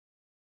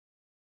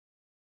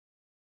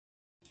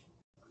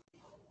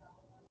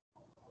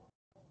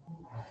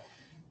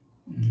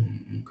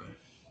Okay.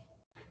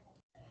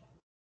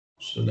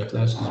 So the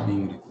class is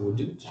being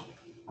recorded.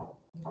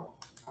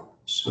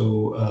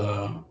 So,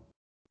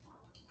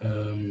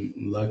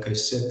 like I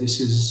said, this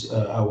is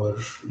our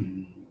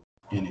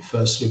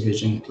first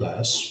revision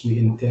class. We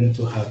intend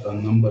to have a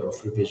number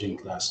of revision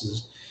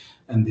classes,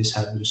 and this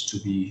happens to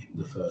be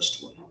the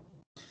first one.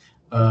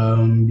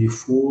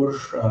 Before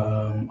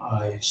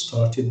I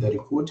started the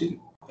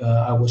recording,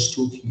 I was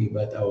talking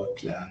about our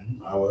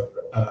plan, our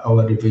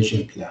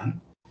revision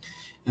plan,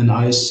 and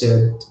I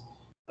said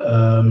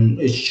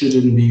it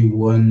shouldn't be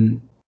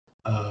one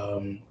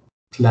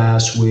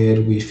class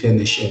where we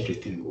finish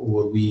everything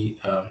or we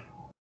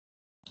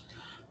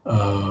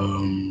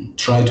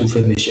try to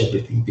finish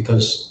everything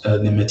because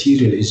the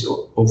material is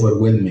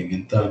overwhelming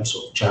in terms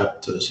of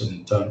chapters and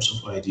in terms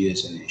of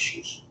ideas and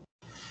issues.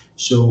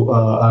 So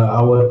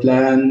our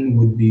plan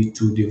would be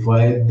to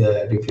divide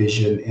the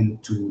revision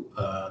into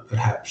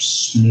perhaps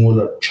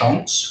smaller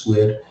chunks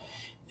where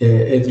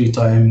every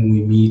time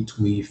we meet,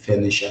 we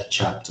finish a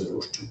chapter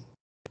or two.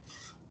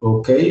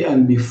 Okay,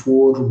 and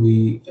before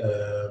we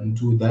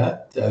do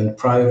that, and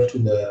prior to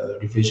the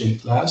revision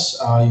class,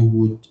 I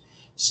would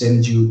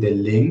send you the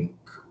link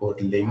or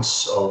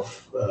links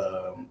of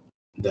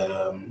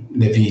the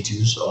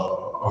videos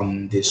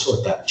on this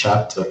or that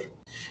chapter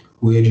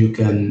where you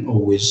can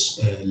always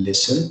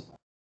listen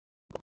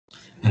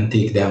and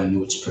take down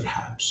notes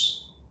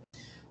perhaps.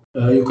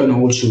 You can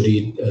also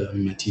read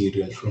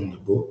material from the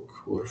book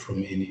or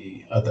from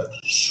any other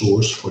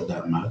source for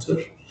that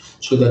matter,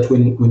 so that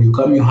when you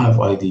come, you have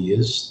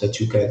ideas that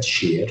you can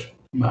share.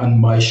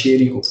 And by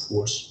sharing, of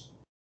course,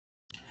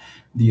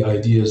 the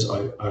ideas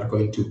are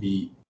going to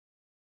be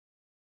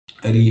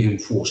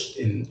reinforced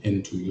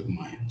into your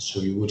mind.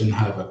 So you wouldn't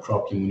have a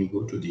problem when you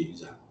go to the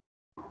exam.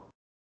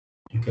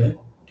 Okay?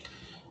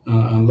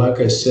 And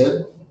like I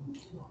said,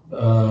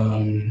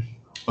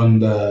 on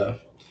the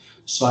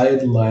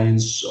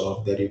sidelines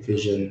of the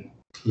revision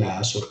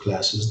class or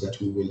classes that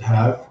we will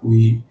have,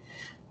 we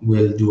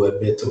will do a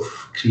bit of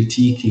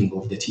critiquing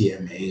of the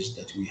TMAs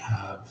that we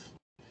have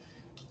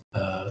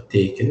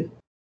taken.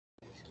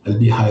 I'll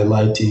be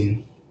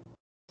highlighting,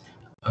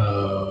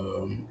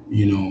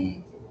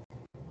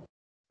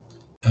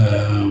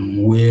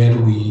 where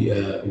we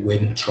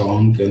went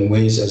wrong and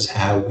ways as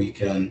how we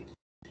can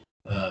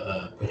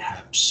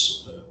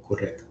perhaps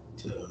correct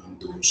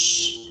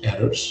those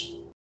errors.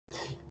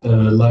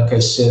 Like I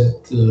said,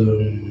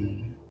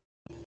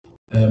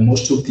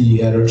 most of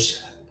the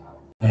errors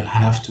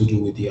have to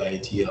do with the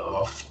idea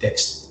of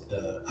text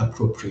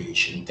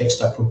appropriation.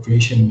 Text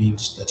appropriation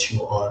means that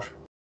you are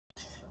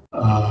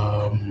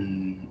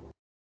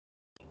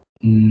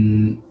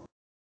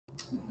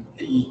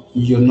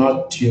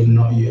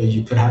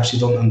you perhaps you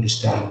don't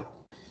understand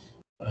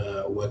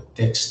what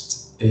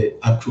text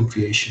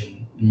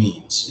appropriation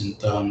means in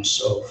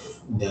terms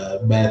of the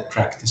bad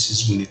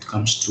practices when it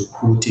comes to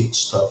quoting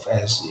stuff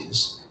as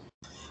is.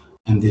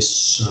 And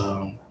this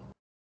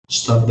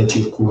stuff that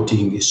you're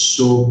quoting is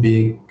so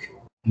big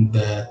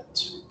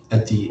that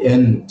at the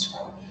end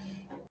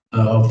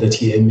of the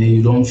TMA,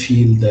 you don't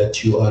feel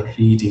that you are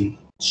reading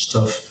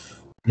stuff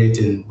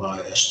written by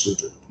a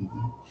student.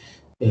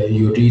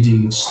 You're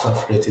reading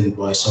stuff written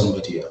by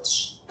somebody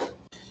else.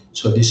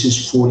 So this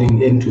is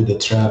falling into the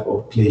trap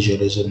of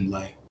plagiarism,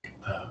 like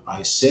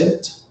I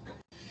said.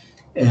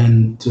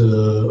 And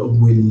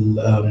during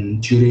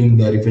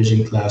the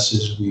revision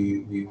classes,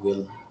 we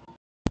will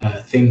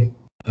think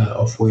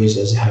of ways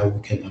as how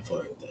we can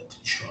avoid that,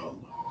 inshallah.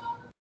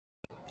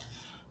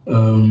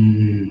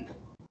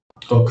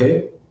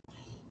 Okay,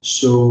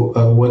 so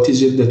what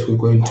is it that we're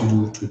going to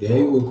do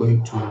today? We're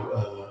going to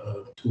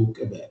talk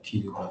about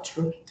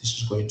Cleopatra. This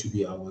is going to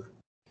be our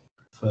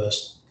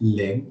first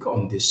leg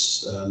on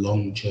this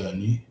long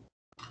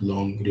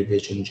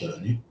revision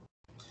journey.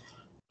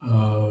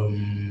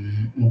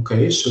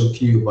 Okay, so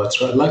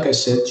Cleopatra, like I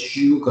said,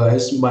 you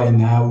guys, by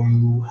now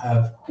you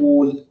have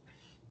all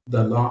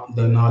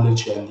the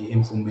knowledge and the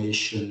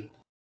information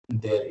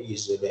there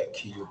is about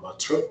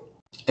Cleopatra,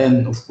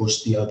 and of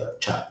course the other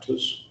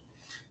chapters,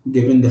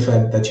 given the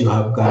fact that you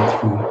have gone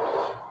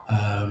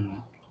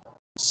through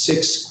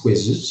 6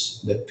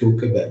 quizzes that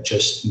talk about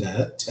just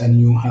that, and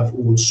you have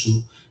also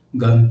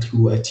gone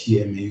through a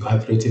TMA, you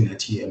have written a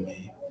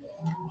TMA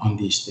on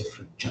these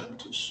different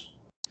chapters.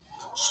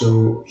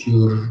 So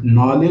your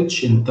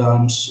knowledge in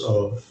terms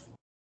of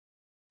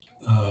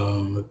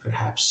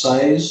perhaps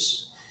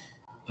size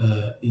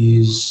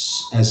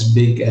is as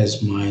big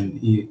as mine,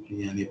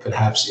 and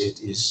perhaps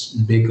it is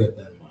bigger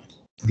than mine,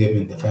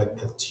 given the fact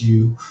that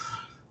you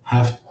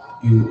have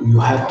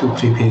to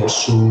prepare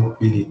so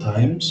many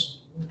times,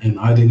 and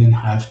I didn't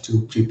have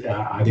to prepare.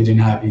 I didn't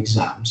have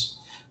exams.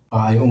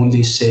 I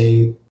only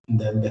say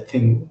the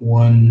thing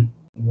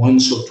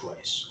once or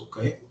twice.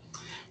 Okay,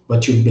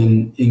 but you've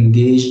been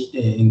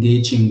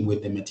engaging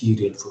with the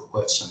material for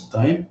quite some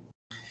time,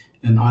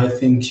 and I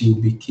think you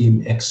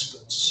became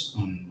experts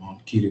on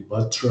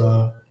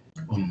Cleopatra,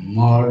 on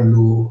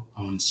Marlowe,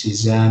 on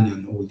Cézanne,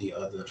 and all the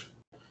other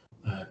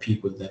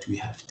people that we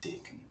have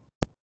taken.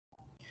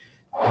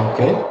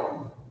 Okay.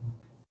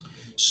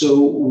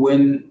 So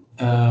when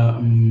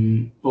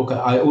okay,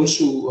 I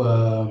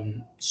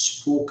also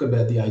spoke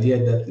about the idea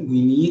that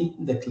we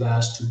need the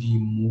class to be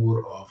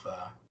more of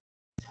a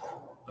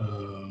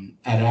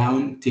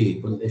round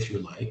table, if you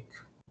like,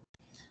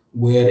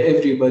 where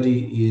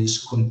everybody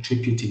is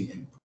contributing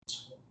input.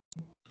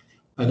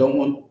 I don't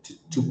want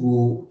to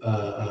go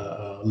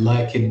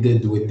like it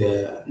did with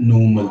the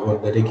normal or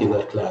the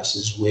regular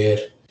classes where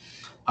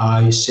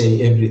I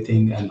say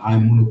everything and I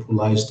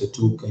monopolize the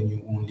talk and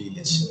you only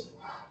listen,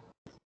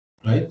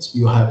 right?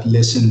 You have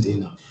listened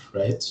enough,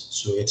 right?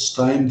 So it's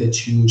time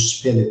that you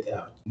spell it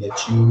out, that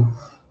you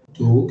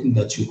talk,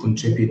 that you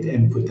contribute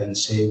input and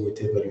say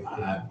whatever you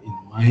have in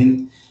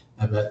mind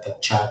about the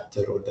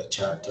chapter or the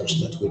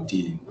chapters that we're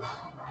dealing with.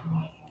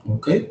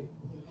 Okay?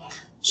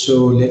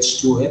 So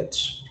let's do it.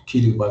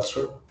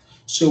 Cleopatra.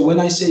 So when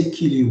I say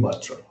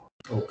Cleopatra,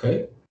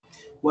 okay,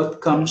 what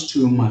comes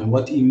to your mind?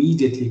 What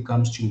immediately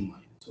comes to your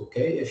mind?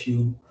 Okay, if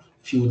you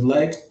would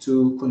like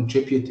to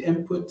contribute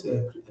input,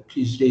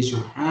 please raise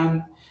your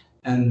hand,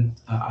 and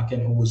I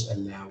can always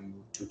allow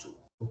you to do.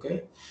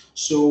 Okay,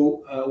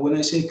 so when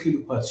I say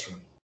Cleopatra,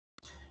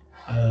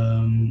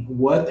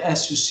 what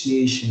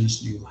associations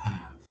do you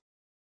have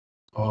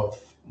of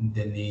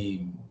the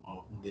name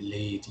of the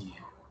lady?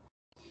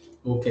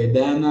 Okay,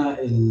 Dana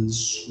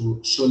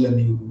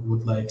Solami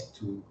would like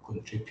to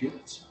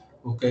contribute.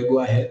 Okay, go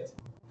ahead,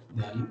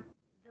 Dana.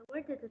 The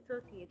word that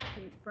associates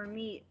for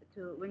me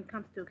to when it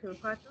comes to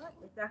Cleopatra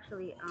is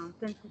actually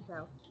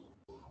Pentetel.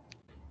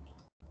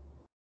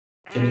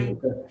 Can you And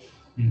okay.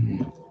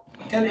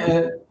 Mhm. Can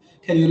yeah,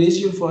 can you raise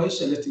your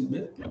voice a little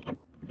bit?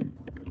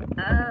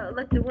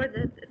 like the word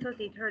that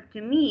associates her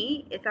to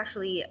me, it's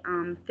actually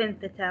femme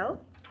fatale,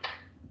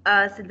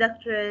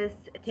 seductress,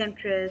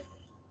 temptress,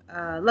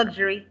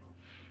 luxury,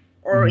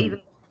 or Mhm.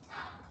 even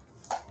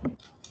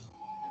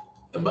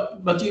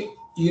But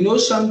you know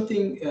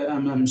something?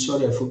 I'm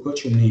sorry, I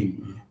forgot your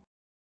name.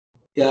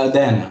 Yeah,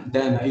 Dana.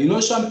 Dana. You know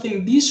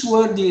something? These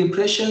were the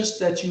impressions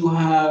that you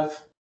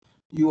have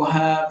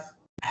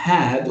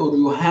had or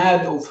you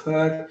had of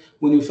her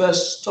when you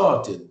first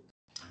started.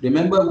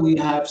 Remember, we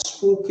have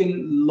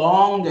spoken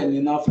long and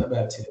enough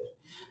about her.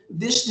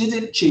 This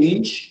didn't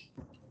change.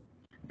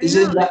 Is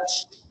it no. that?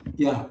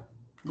 Yeah.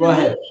 Go To me,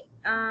 ahead.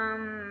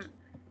 um,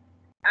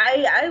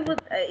 I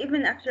would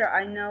even after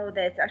I know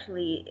that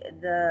actually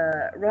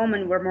the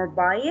Roman were more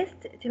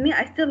biased. To me,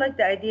 I still like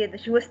the idea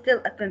that she was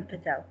still a femme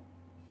fatale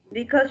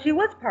because she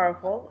was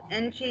powerful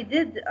and she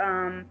did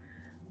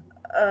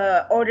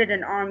ordered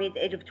an army at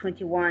the age of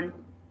 21,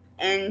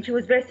 and she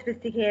was very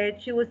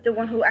sophisticated. She was the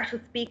one who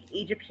actually speak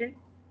Egyptian,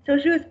 so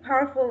she was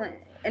powerful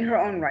in her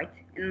own right,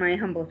 in my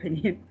humble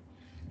opinion.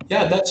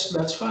 Yeah,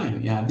 that's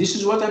fine. Yeah, this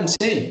is what I'm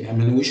saying. I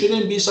mean, we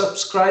shouldn't be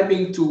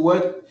subscribing to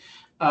what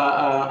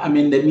I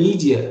mean the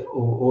media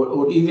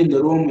or even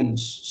the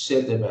Romans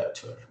said about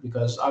her,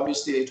 because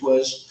obviously it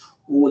was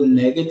all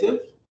negative,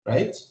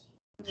 right?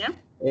 Yeah.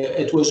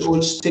 It was all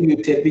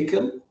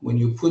stereotypical. When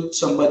you put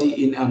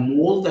somebody in a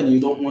mold and you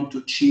don't want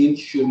to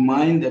change your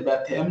mind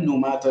about him, no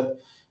matter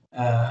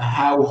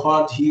how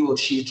hard he or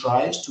she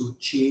tries to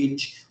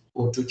change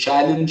or to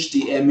challenge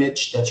the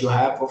image that you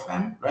have of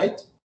him, right?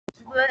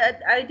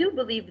 But I do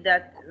believe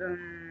that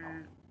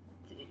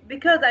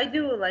because I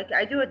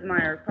do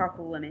admire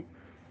powerful women.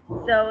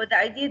 So the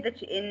idea that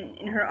she,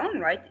 in her own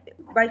right,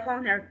 by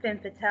calling her femme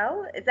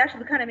fatale, it's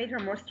actually kind of made her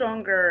more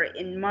stronger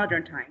in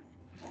modern times.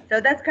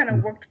 So that's kind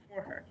of worked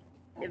for her,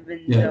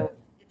 even Yeah. though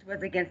it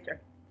was against her.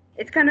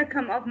 It's kind of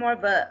come off more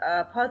of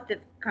a positive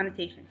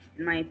connotation,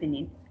 in my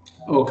opinion.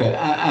 Okay,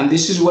 and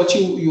this is what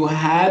you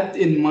had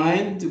in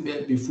mind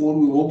before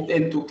we walked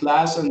into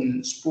class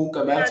and spoke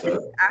No, about this her?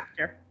 is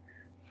after.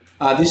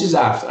 This is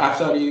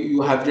after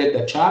you have read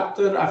the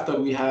chapter, after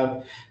we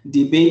have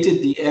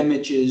debated the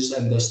images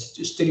and the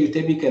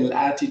stereotypical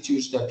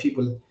attitudes that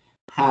people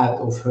had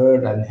of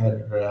her and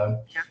her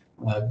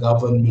Yeah,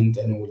 government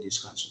and all these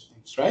kinds of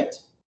things, right?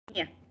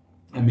 yeah.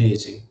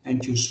 Amazing.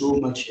 Thank you so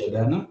much,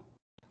 Yadana.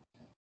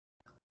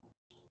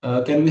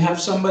 Can we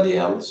have somebody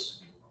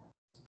else?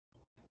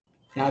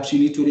 Perhaps you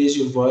need to raise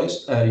your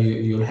voice,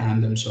 your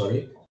hand, I'm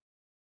sorry.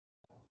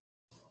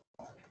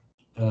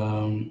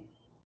 Um,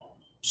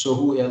 so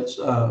who else?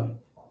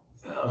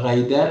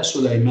 Ghaida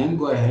Sulaiman,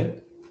 go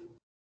ahead.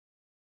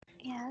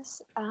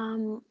 Yes,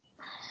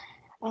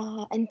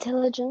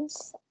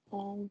 intelligence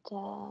and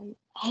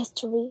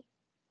history.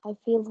 I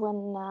feel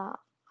when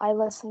I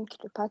listen to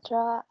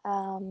Cleopatra,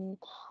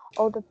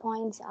 all the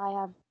points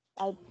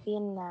I've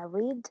been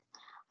read,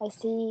 I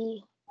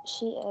see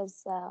she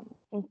is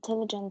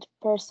intelligent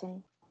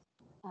person,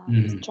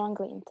 Mhm.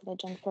 strongly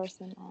intelligent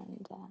person,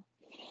 and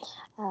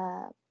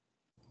uh,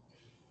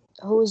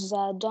 who's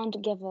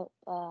don't give up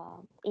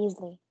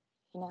easily,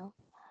 you know.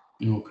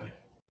 Okay.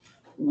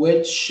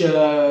 What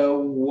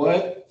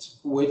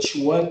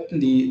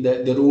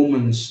the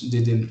Romans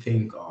didn't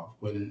think of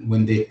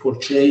when they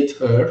portrayed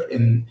her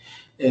in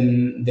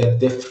the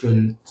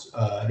different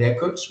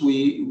records.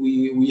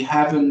 We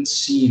haven't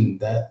seen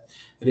that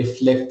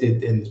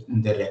reflected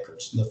in the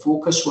records. The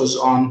focus was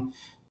on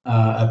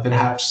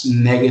perhaps the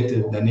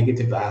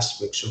negative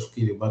aspects of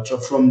Cleopatra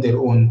from their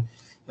own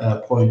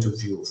point of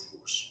view, of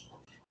course.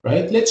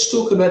 Right? Let's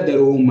talk about the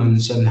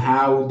Romans and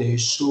how they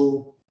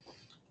saw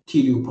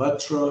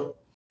Cleopatra,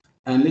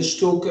 and let's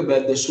talk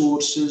about the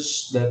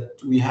sources that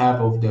we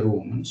have of the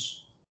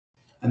Romans.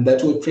 And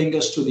that would bring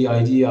us to the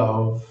idea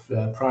of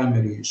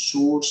primary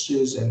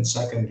sources and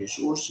secondary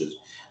sources.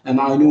 And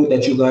I know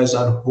that you guys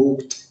are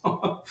hooked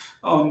on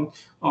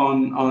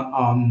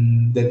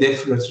the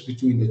difference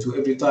between the two.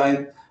 Every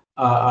time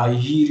I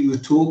hear you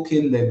talk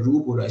in the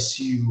group, or I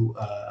see you,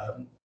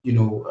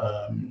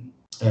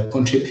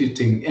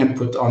 contributing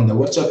input on the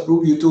WhatsApp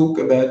group, you talk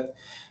about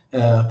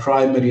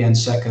primary and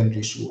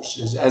secondary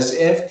sources, as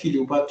if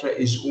Cleopatra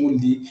is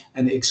only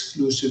and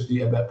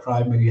exclusively about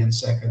primary and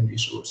secondary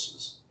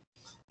sources.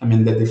 I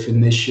mean, the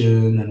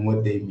definition and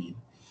what they mean.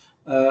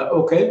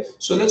 Okay,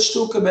 so let's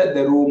talk about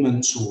the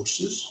Roman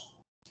sources.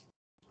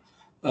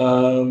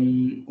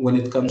 When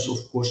it comes,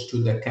 of course, to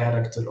the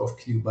character of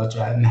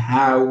Cleopatra and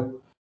how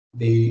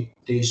they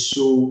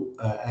saw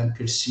and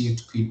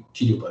perceived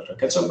Cleopatra.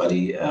 Can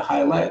somebody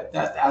highlight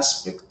that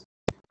aspect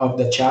of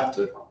the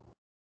chapter?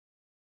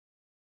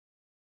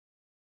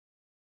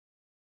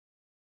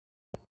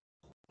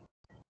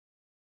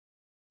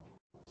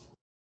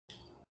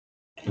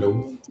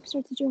 Hello.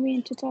 Doctor, did you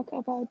mean to talk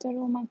about the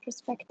Roman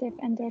perspective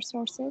and their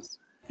sources?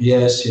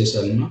 Yes,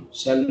 Salma.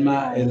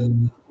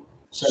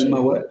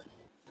 Salma, what?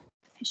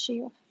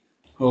 Sure.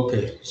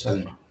 Okay,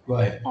 Salma, go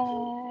ahead.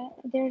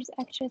 There's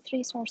actually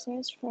three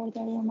sources for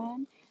the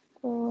Roman.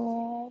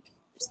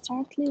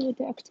 Startly with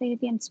the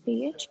Octavian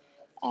speech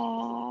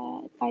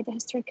by the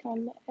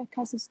historical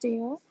Cassius,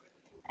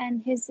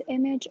 and his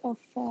image of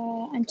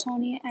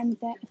Antony and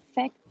the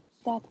effect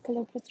that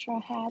Cleopatra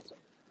had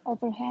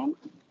over him.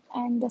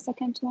 And the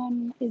second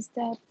one is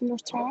the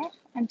Plutarch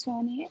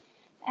Antony,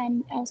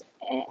 and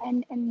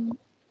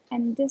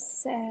and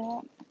this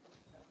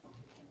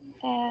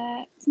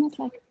it's not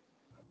like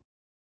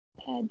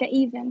the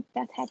event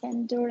that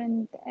happened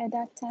during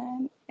that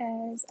time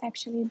is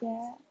actually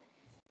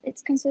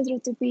it's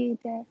considered to be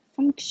the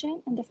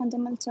function and the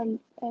fundamental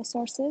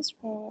sources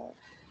for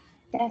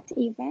that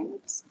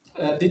event.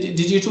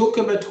 Did you talk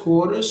about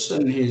Horace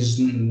and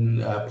his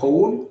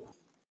poem?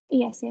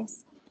 Yes,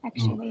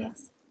 actually, Okay.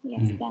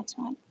 yes, that's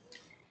one.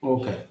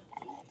 Okay.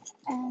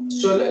 And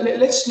So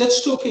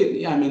let's talk.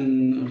 I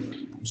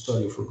mean,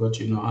 sorry, I forgot.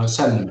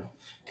 Salma.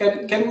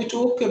 Can we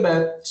talk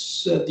about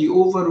the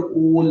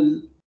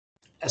overall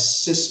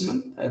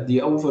assessment,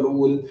 the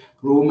overall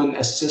Roman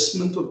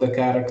assessment of the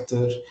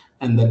character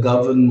and the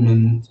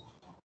government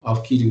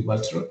of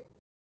Cleopatra?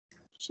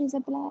 she's a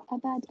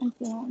bad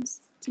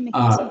influence, to make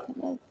it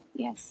simple.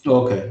 Yes.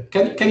 Okay.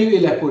 Can you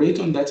elaborate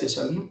on that,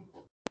 Salma?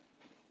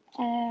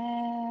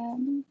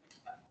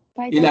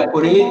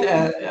 Elaborate.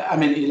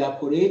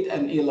 Elaborate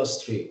and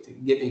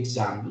illustrate. Give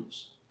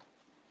examples.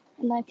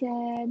 Like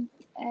when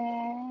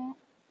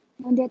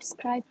they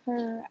describe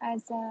her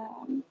as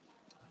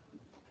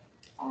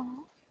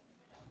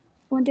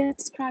when they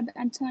describe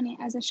Antony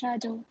as a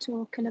shadow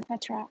to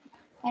Cleopatra,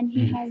 and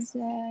he has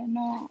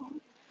no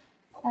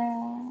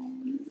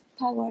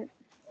power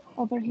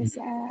over his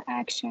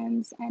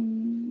actions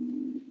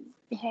and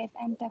behave,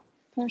 and the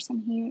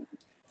person he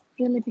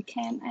really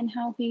became, and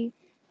how he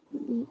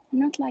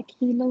not like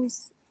he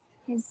lose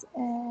his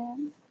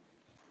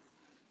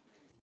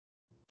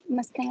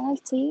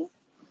masculinity,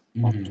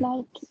 but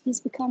like he's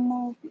become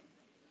more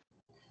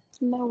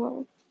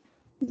lower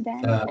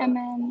than a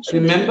man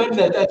should Remember be.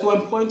 that at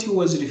one point he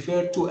was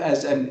referred to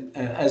as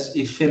as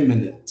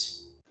effeminate.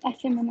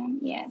 Feminine,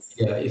 yes.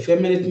 Yeah,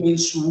 effeminate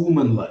means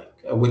woman-like.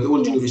 With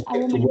all due Yes, a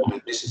respect to woman women,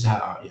 like. this is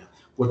how. Yeah,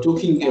 we're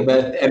talking Exactly.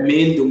 about a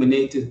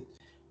male-dominated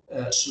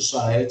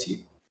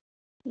society,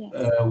 Yes.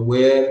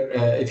 where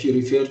if you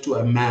refer to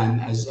a man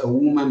as a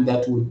woman,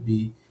 that would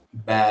be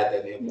bad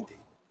and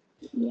everything.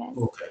 Yes.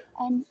 Okay.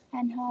 And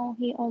how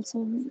he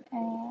also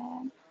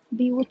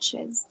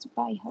bewitches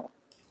by her.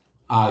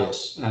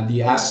 Yes, and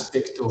the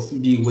aspect of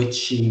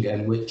bewitching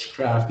and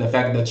witchcraft, the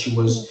fact that she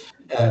was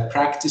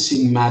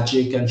practicing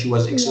magic and she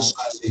was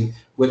exercising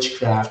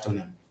witchcraft on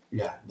him.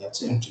 Yeah,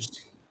 that's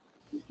interesting.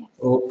 Yes.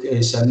 Okay,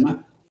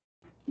 Salma,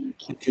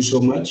 thank you so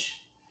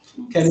much.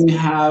 Can we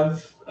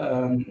have,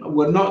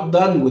 we're not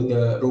done with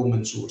the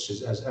Roman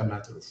sources, as a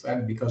matter of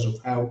fact, because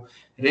of how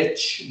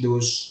rich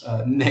those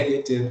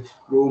negative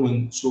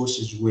Roman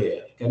sources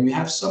were. Can we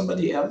have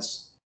somebody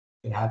else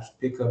perhaps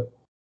pick up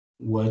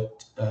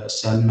what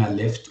Salma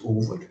left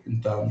over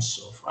in terms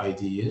of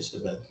ideas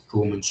about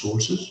Roman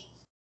sources?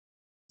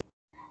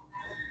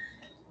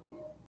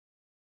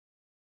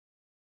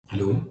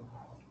 Hello?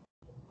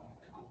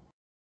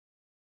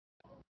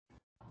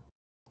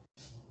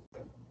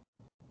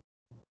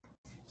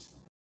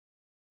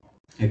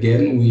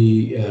 Again,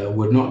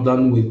 we're not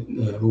done with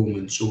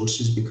Roman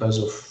sources because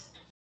of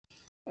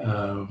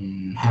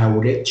how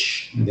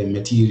rich the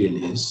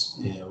material is,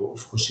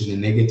 of course, in a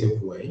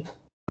negative way.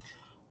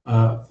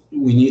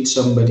 We need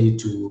somebody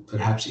to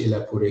perhaps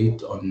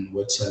elaborate on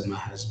what Salma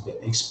has been,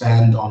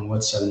 expand on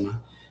what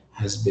Salma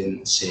has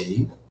been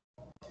saying.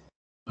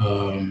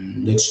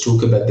 Let's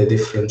talk about the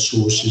different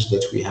sources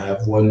that we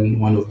have.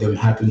 One of them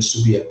happens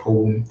to be a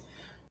poem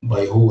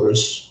by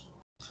Horace.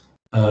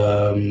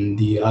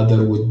 The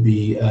other would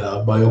be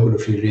a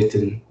biography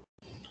written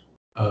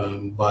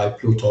by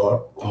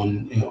Plutarch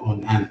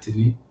on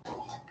Antony.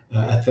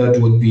 A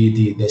third would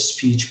be the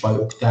speech by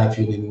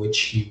Octavian, in which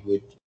he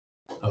would,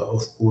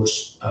 of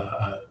course,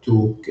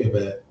 talk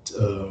about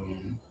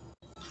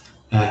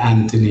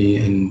Antony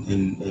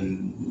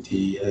and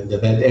the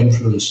bad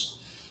influence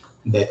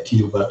that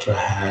Cleopatra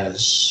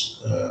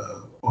has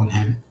on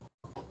him,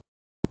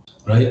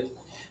 right?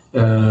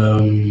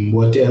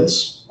 What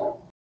else?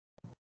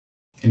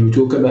 Can we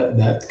talk about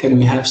that? Can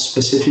we have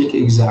specific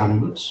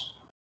examples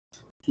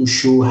to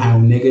show how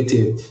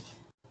negative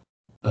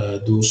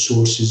those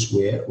sources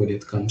were when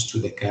it comes to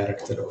the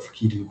character of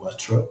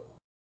Cleopatra?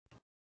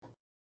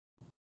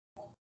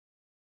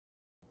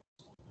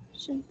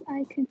 Should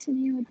I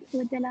continue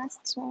with the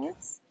last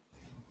source?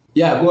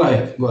 Yeah, go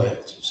ahead. Go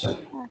ahead, Sam.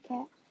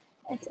 Okay.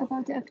 It's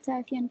about the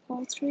Octavian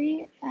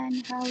poetry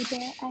and how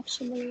they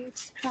actually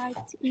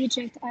described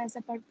Egypt as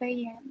a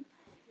barbarian.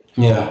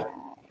 Yeah.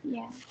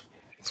 Yeah,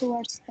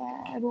 towards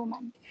the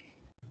Roman.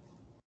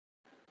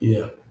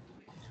 Yeah.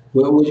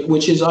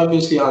 Which is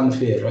obviously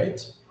unfair, right?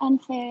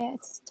 Unfair.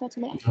 It's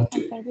totally unfair To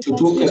because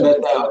talk Egypt is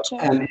about culture.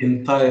 an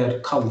entire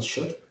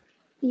culture,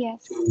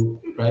 Yes.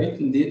 right?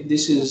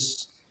 This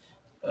is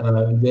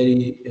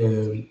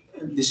very.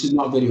 This is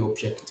not very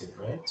objective,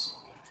 right?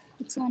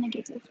 It's so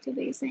negative to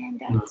be saying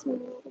that No. to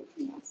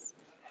yes.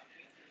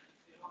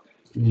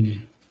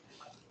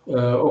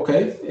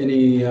 Okay.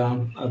 Any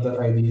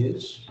other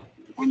ideas?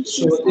 And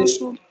So she's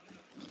this.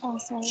 also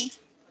sorry.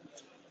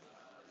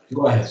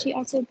 Go ahead. She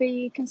also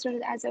be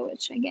considered as a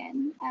witch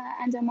again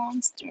and a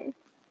monster.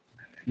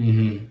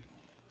 Mm-hmm.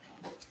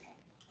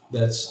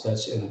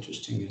 That's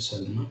interesting,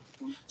 Salma.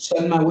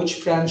 Salma,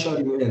 which branch are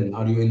you in?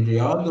 Are you in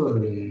Riyadh or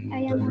in I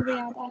am in Dammam?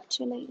 Riyadh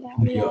actually. Yeah,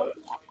 Riyadh.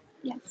 Riyadh.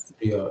 Yes.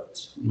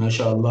 Riyadh.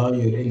 MashaAllah,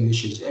 your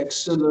English is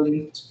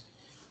excellent.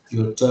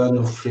 Your turn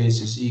of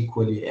phrase is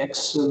equally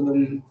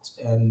excellent.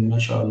 And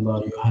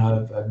MashaAllah, you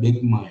have a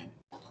big mind.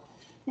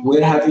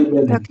 Where have you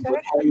been? Doctor,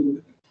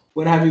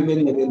 Where have you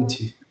been, ya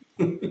binti?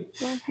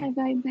 Where have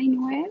I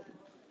been? Where?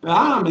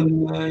 I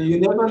mean, you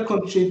never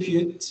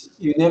contribute,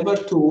 you never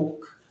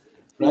talk,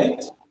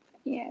 right?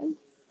 Yes.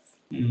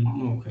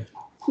 Okay.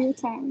 Few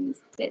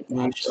times did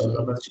MashaAllah,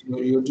 actually.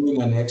 but you're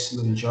doing an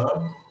excellent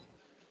job.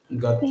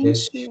 God Thank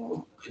bless you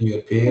you. and your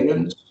But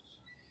parents. to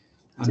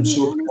I'm be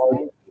so honest,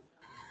 proud.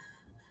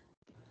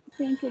 I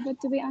thank you. But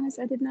to be honest,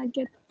 I did not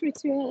get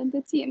pretty well in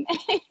the team.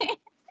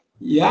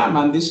 Yeah,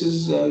 man, this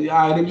is,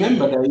 I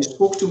remember that you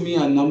spoke to me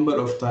a number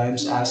of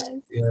times, asked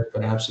Yes.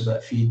 perhaps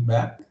about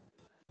feedback.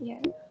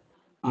 Yes.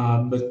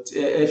 But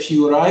if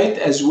you write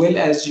as well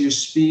as you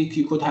speak,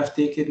 you could have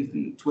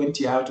taken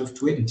 20 out of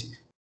 20.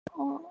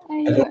 Oh, I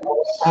I don't know what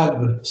wish.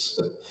 happens.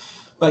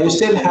 But you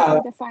still Hopefully have,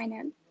 for the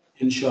final.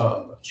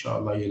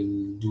 inshallah,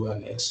 you'll do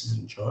an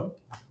excellent job.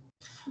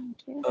 Thank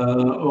you.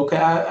 Okay,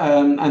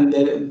 and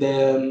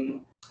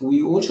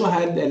we also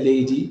had a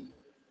lady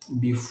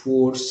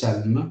before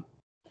Salma,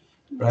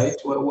 right?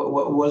 Yes.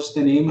 What was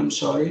the name? I'm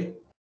sorry.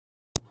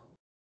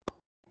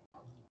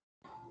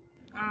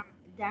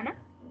 Dana.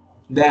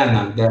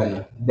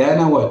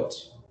 Dana what?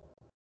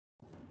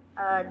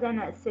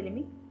 Dana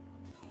Silimi.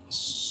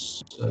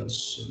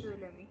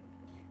 Sulemi.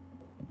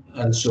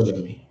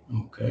 Al-Sulami.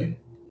 Okay.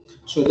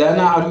 So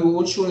Dana, are you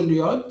also in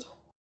Riyadh?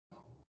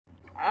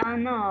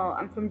 No,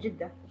 I'm from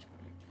Jeddah.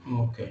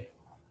 Okay.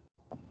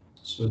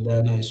 So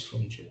Dana is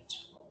from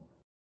Jeddah.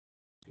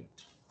 Good.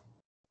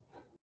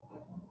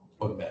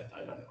 Or bad,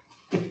 I don't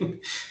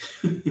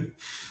know.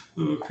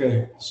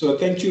 Okay. So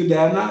thank you,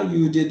 Dana.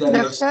 You did an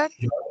doctor, excellent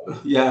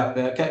job.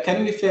 Yeah.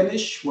 Can we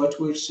finish what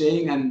we're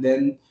saying and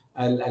then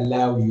I'll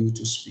allow you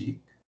to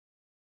speak?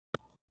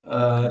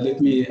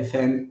 Let me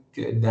thank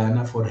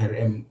Dana for her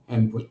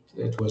input.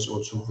 It was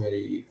also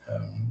very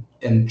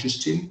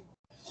interesting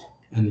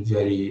and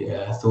very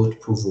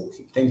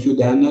thought-provoking. Thank you,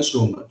 Dana,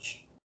 so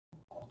much.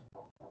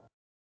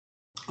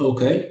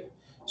 Okay,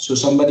 so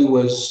somebody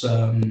was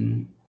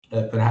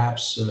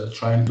perhaps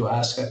trying to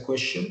ask a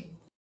question.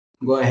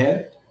 Go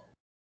ahead.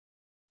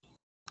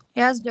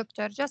 yes,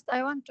 doctor. Just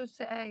I want to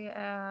say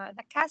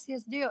the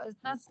Cassius Dio is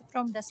not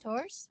from the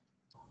source.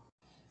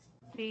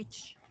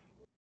 Speech.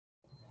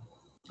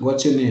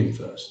 What's your name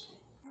first?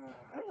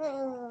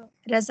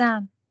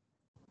 Razan.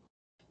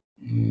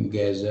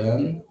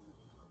 Gazan.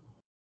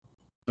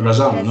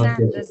 Razan, not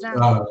Razan. Gazan.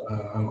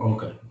 Razan.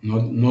 Okay,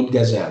 not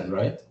Gazan,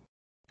 right?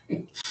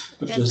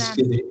 Just Razan.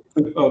 kidding.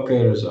 Okay,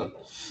 Razan.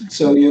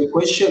 So your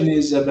question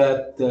is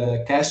about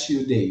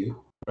Cassio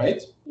Deo,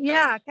 right?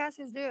 Yeah,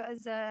 Cassius Dio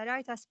is a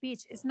write a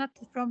speech. It's not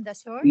from the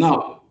source.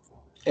 No,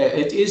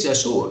 it is a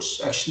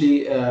source. Actually,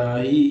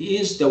 he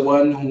is the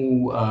one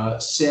who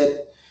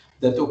said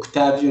that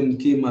Octavian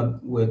came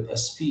up with a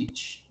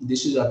speech.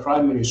 This is a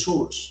primary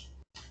source.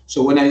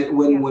 So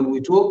when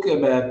we talk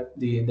about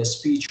the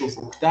speech of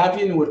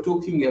Octavian, we're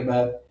talking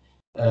about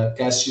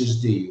Cassius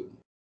Dio,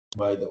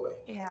 by the way.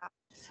 Yeah.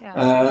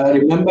 Yeah.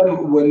 Remember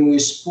when we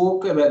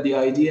spoke about the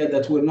idea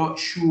that we're not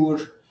sure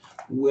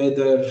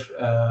whether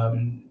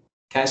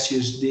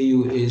Cassius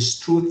Dio is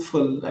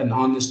truthful and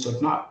honest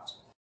or not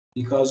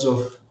because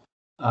of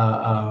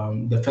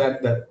the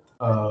fact that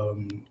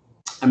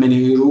I mean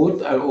he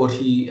wrote or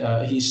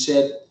he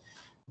said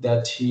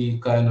that he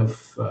kind of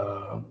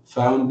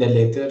found the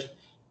letter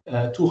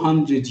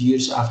 200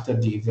 years after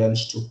the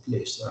events took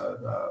place.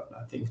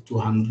 I think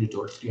 200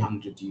 or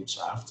 300 years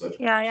after.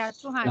 Yeah, Uh,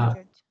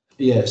 200.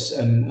 yes,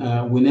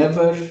 and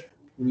whenever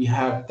we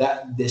have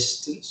that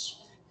distance,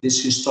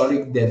 this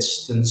historic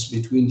distance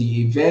between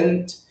the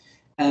event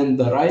and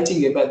the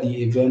writing about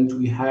the event,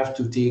 we have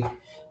to take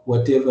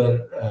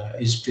whatever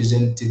is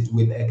presented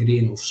with a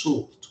grain of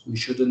salt. We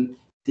shouldn't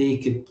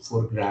take it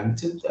for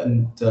granted,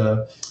 and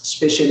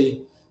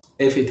especially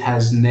if it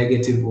has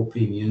negative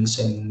opinions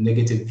and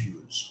negative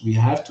views. We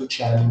have to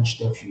challenge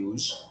the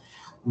views.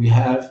 We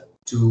have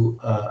to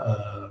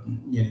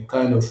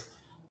kind of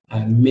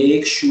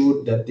make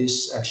sure that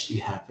this actually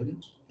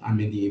happened. I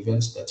mean, the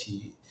events that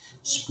he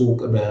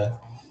spoke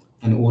about,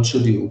 and also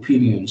the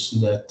opinions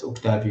that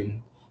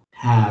Octavian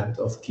had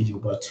of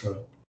Cleopatra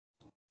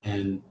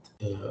and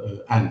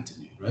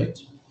Antony, right?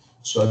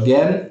 So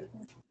again,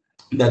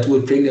 that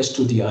will bring us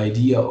to the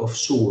idea of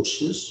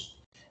sources,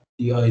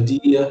 the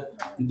idea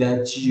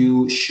that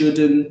you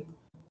shouldn't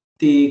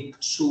take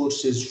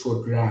sources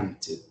for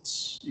granted.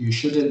 You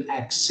shouldn't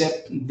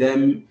accept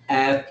them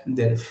at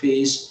their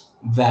face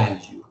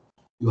value.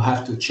 You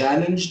have to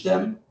challenge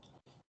them.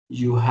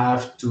 You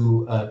have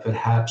to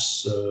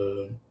perhaps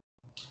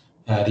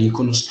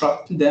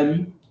reconstruct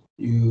them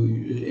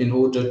in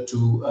order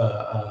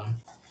to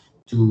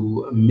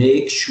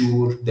make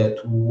sure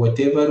that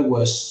whatever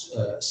was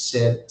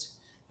said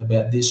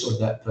about this or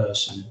that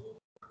person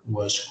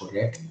was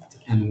correct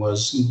and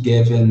was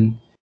given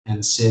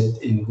and said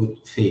in good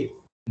faith.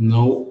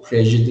 No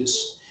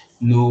prejudice,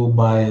 no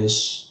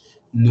bias,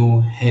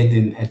 no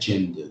hidden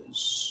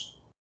agendas.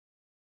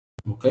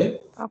 Okay?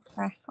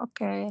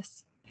 Okay,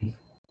 yes.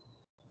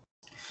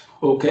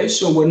 Okay,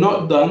 so we're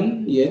not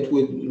done yet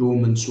with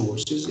Roman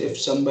sources. If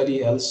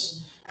somebody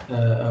else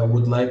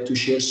would like to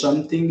share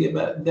something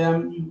about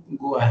them,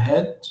 go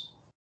ahead.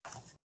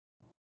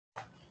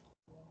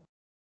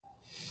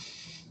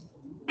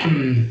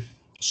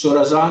 So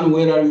Razan,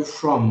 where are you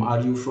from? Are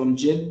you from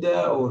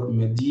Jeddah or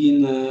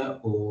Medina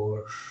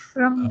or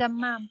From the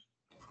mom.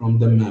 from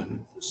the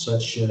Dammam?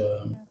 Such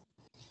Yeah.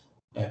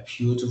 a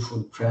beautiful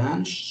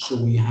branch. So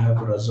we have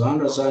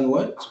Razan. Razan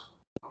what?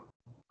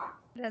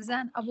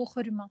 Razan Abu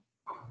Khurma.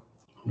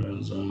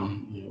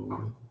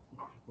 Razan.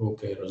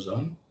 Okay,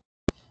 Razan.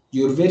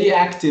 You're very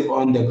active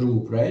on the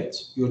group, right?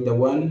 You're the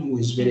one who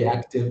is very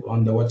active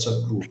on the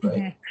WhatsApp group,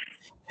 right?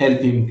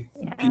 Helping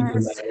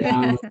people Yes.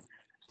 around.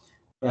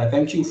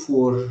 Thank you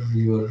for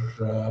your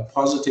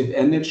positive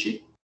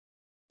energy.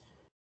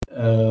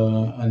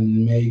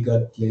 And may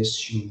God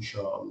bless you,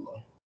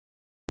 inshallah.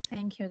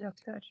 Thank you,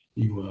 doctor.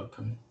 You're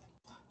welcome.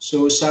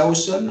 So,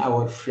 Sausan,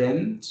 our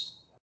friend,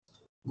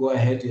 go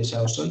ahead, yes,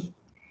 Sausan.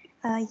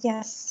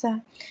 Yes.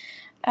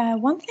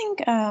 One thing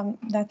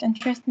that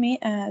interests me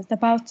is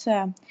about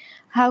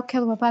how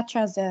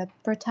Cleopatra is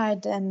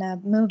portrayed in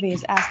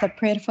movies as a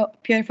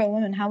beautiful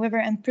woman. However,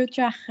 in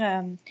Plutarch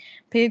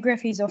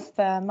biographies of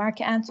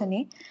Mark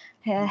Antony,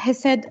 he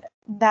said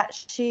that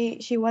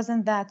she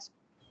wasn't that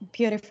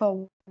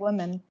beautiful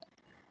woman.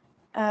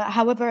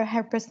 However,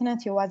 her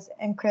personality was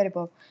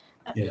incredible.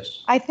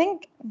 Yes. I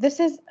think this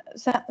is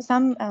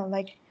some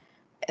like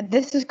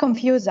this is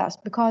confuse us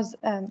because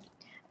and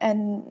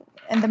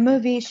in the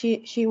movie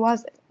she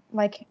was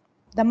like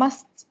the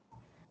must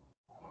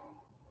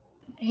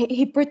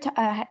he put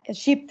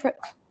she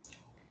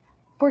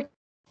put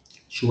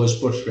She was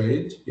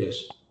portrayed, yes.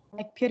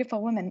 like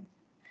beautiful woman.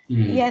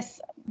 Mm.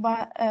 Yes,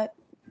 but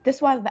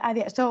this was the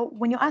idea. So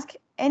when you ask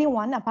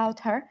anyone about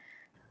her,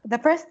 the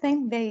first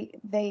thing they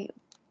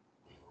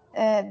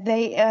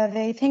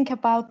think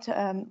about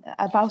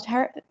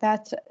her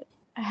that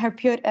her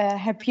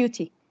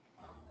beauty.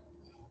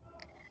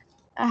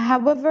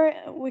 However,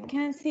 we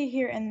can see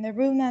here in the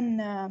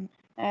Roman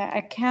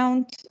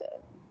account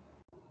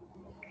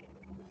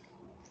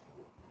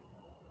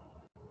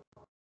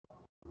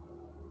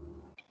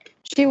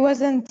she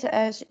wasn't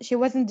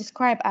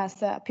described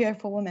as a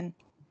beautiful woman.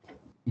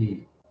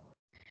 Mm.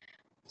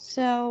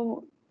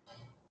 So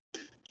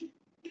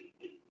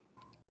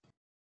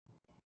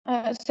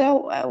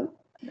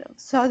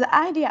so the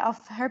idea of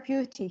her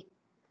beauty.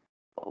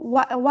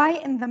 Why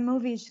in the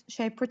movies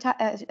they portrayed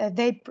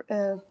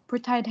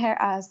her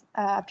as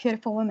a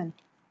beautiful woman?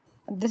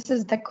 This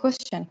is the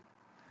question.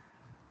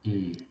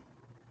 Mm.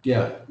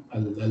 Yeah,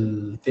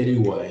 I'll tell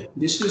you why.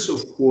 This is,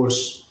 of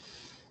course,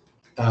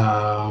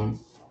 um,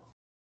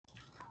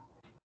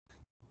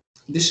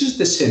 this is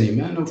the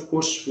cinema, and of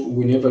course,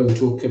 whenever we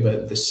talk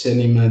about the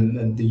cinema,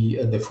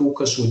 the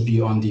focus would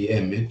be on the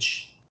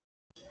image.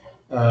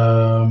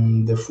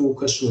 The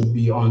focus would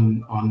be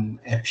on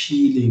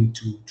appealing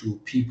to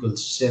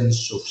people's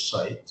sense of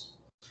sight,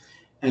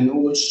 and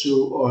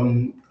also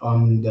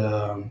on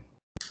the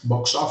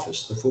box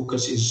office. The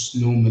focus is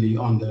normally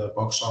on the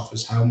box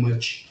office, how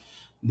much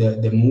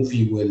the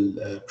movie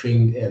will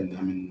bring in,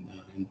 I mean,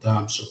 in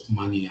terms of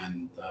money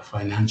and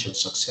financial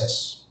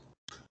success.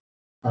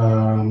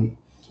 Um,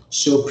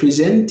 so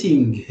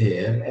presenting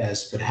her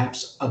as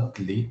perhaps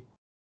ugly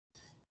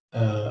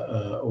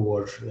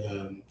or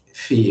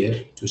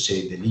fair, to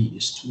say the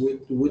least,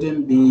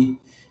 wouldn't be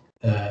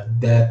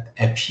that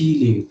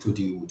appealing to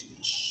the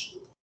audience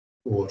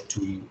or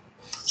to you.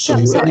 So So,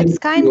 you so end, it's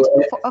kind you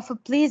of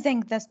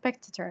pleasing the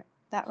spectator.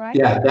 That right?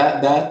 yeah,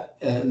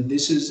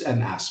 this is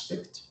an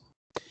aspect,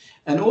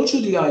 and also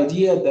the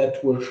idea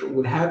that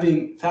we're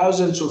having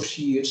thousands of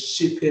years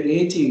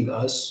separating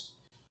us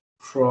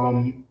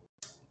from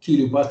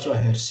Cleopatra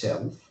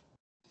herself,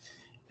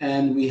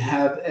 and we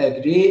have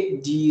a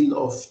great deal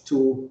of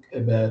talk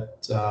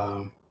about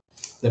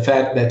the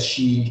fact that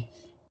she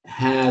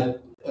had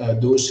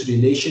those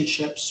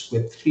relationships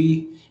with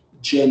three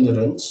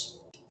generals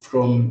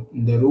from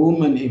the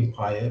Roman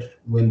Empire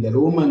when the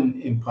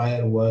Roman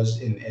Empire was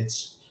in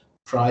its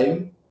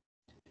prime,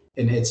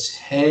 in its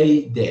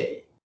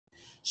heyday.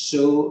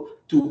 So,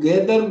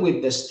 together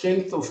with the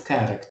strength of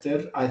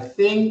character, I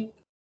think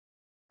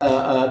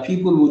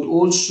people would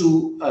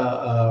also,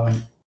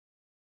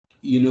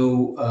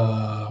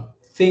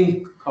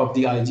 think of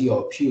the idea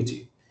of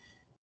beauty.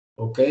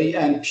 Okay,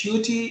 and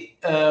beauty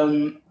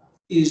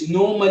is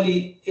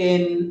normally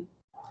in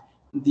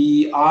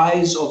the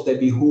eyes of the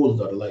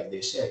beholder, like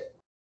they say.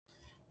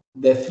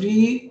 The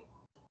three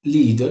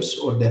leaders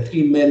or the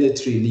three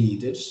military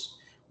leaders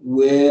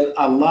were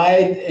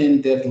allied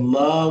in their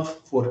love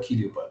for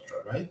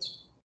Cleopatra, right?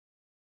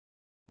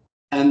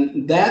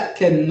 And that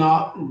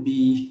cannot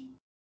be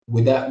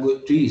without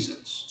good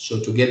reasons. So,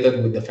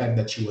 together with the fact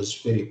that she was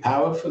very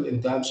powerful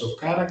in terms of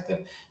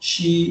character,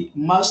 she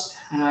must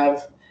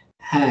have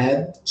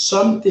had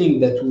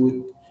something that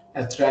would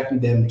attract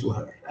them to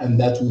her, and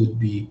that would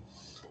be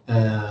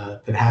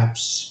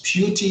perhaps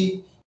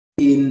beauty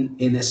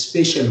in a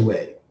special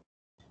way.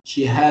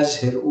 She has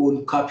her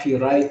own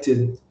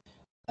copyrighted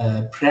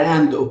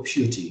brand of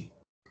beauty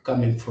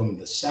coming from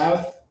the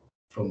south,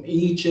 from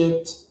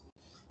Egypt,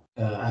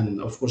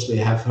 and of course, they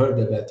have heard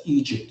about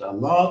Egypt a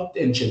lot,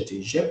 ancient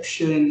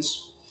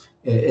Egyptians,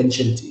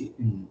 ancient,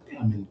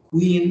 I mean,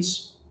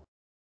 queens.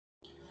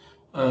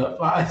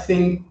 But I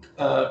think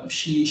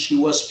she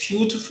was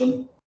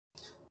beautiful,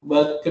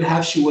 but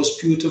perhaps she was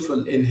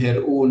beautiful in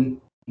her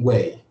own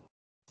way,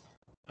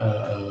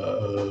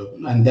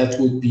 and that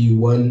would be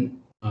one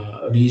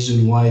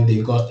reason why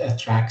they got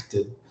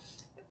attracted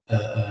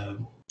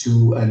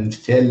to and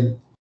fell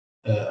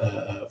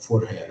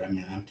for her. I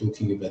mean, I'm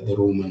talking about the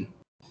Roman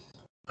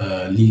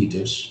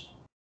leaders.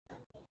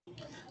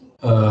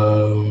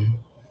 Um,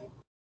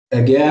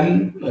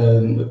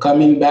 Again,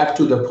 coming back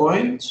to the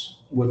point,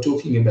 we're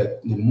talking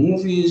about the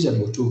movies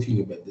and we're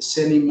talking about the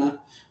cinema,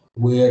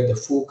 where the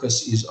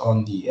focus is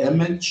on the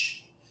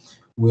image,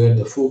 where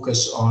the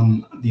focus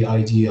on the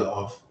idea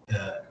of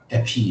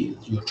appeal.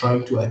 You're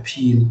trying to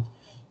appeal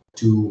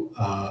to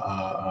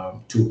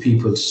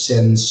people's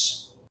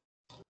sense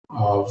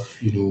of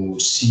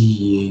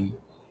seeing,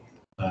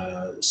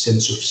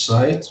 sense of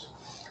sight,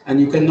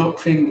 and you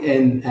cannot bring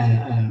in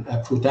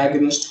a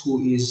protagonist who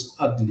is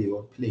ugly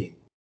or plain.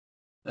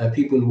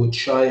 People would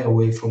shy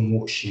away from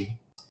watching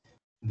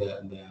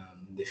the,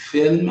 the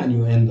film and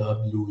you end up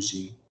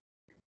losing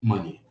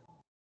money.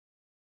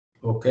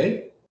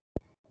 Okay?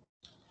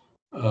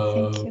 Thank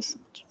Uh, you so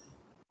much.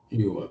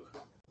 you work.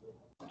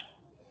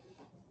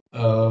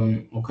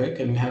 Okay,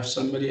 can we have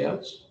somebody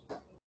else?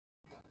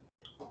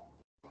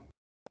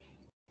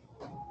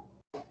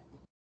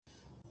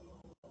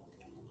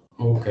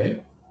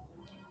 Okay.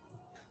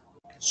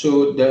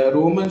 So the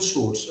Roman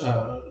source,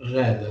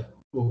 Ghada.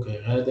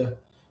 Okay, Ghada.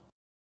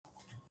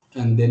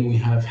 And then we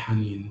have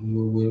Hanin.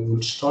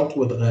 We'll start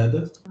with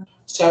Ghada.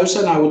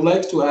 Sausan, I would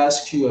like to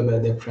ask you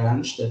about the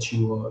branch that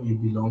you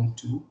belong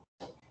to.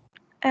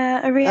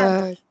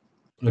 Riyadh.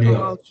 Uh,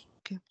 Riyadh.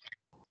 okay.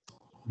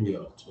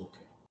 Riyadh.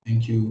 Okay.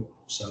 Thank you,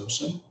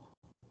 Sausan.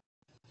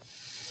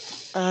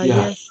 Yeah.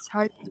 Yes.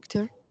 Hi,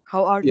 doctor.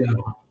 How are you?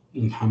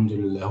 Yeah.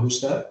 Alhamdulillah. Who's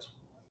that?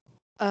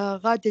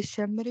 Ghada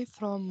Shamri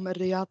from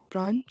Riyadh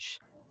branch.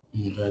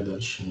 Ghada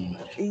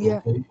al-Shamari.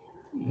 Yeah. Okay.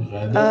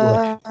 Ghada, go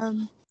ahead.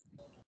 Um.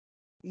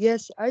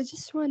 Yes, I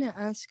just want to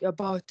ask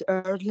about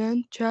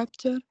Erland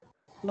chapter.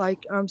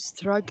 Like, I'm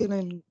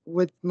struggling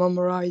with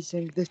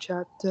memorizing the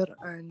chapter,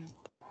 and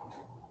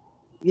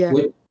yeah,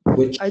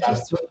 Which I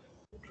just chapter?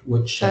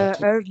 Which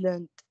chapter?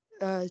 Erland,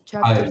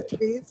 chapter I.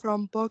 3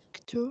 from book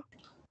 2.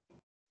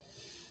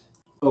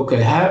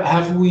 Okay.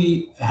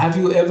 Have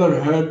you ever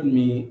heard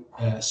me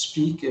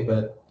speak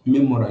about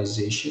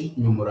memorization,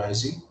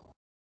 memorizing?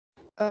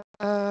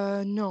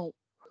 No.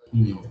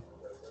 No.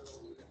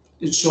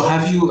 So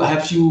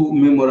have you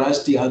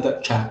memorized the other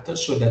chapter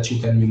so that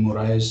you can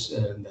memorize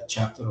the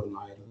chapter on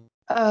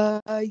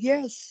iron?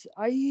 Yes,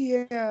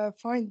 I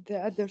find the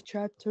other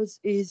chapters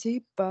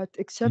easy, but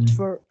except Mm.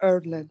 for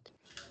Erland,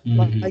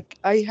 Hmm. like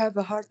I have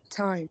a hard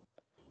time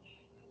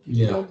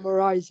Yeah.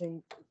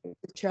 memorizing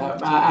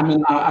chapter. I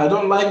mean, I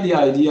don't like the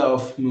idea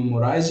of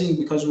memorizing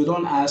because we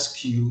don't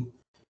ask you,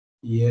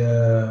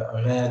 yeah,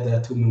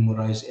 Ghada, to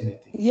memorize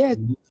anything. Yeah,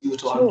 We need you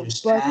to so, but I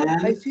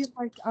understand. feel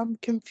like I'm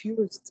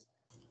confused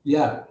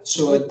Yeah,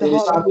 so with the there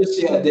is whole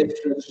obviously a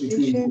difference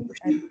between memorization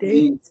and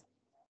being, date.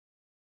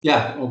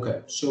 yeah,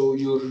 okay. So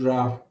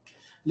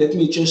let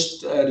me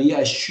just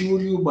reassure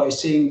you by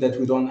saying that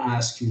we don't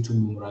ask you to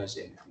memorize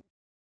anything.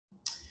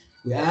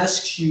 We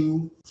ask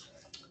you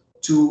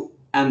to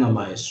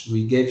analyze.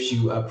 We give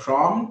you a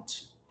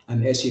prompt,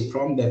 an essay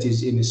prompt that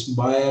is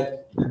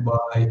inspired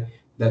by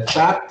the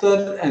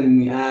chapter, and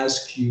we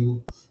ask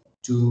you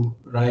to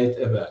write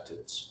about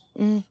it.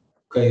 Mm,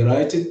 Okay,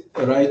 write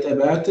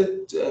about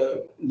it.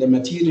 The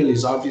material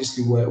is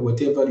obviously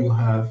whatever you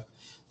have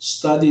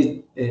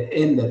studied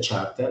in the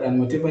chapter and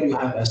whatever you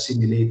have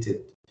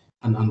assimilated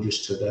and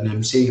understood. And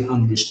I'm saying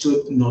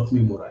understood, not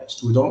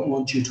memorized. We don't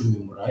want you to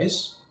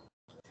memorize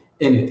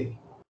anything.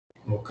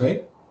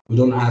 Okay, we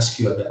don't ask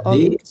you about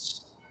okay.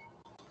 dates.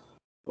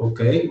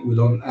 Okay, we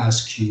don't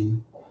ask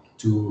you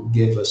to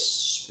give us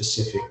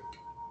specific,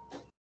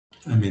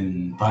 I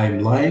mean,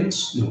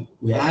 timelines. No,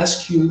 we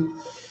ask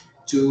you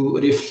to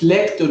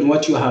reflect on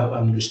what you have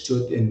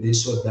understood in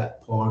this or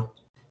that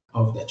part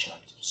of the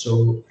chapter.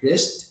 So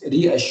rest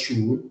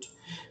reassured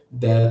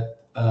that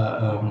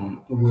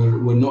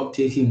we're not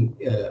taking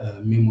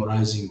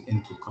memorizing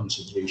into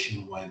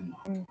consideration while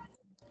not. Mm.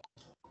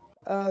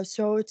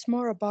 So it's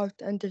more about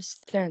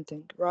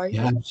understanding, right?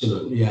 Yeah,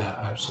 absolutely. Yeah,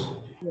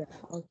 absolutely. Yeah,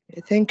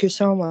 okay. Thank you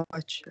so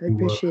much. I You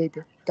were, appreciate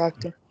it,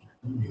 Doctor.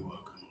 you're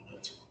welcome.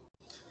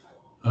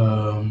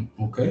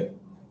 Okay.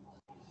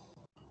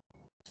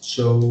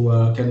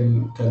 So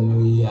can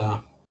we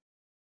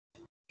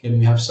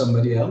have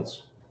somebody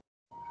else?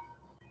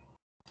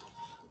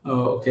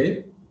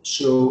 Okay.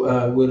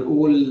 So we're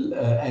all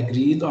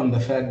agreed on the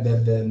fact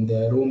that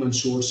the Roman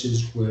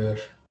sources were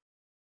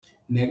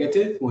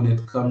negative when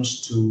it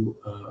comes to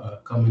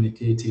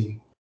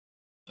communicating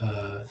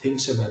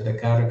things about the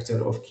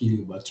character of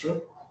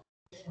Cleopatra.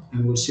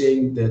 And we're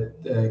saying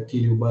that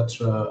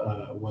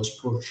Cleopatra was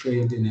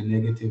portrayed in a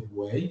negative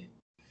way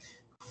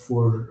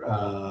for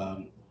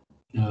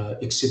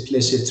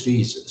explicit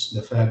reasons.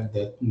 The fact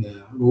that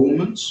the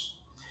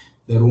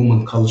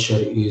Roman culture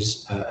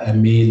is a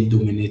male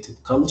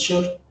dominated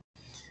culture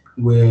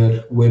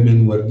where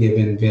women were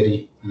given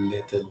very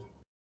little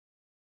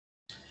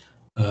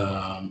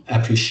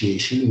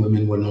appreciation.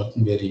 Women were not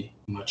very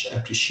much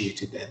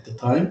appreciated at the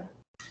time.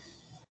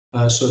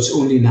 So it's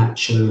only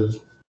natural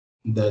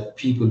that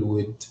people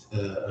would,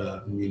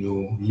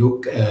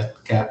 look at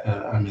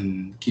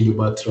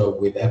Cleopatra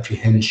with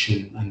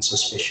apprehension and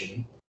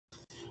suspicion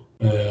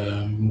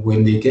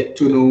when they get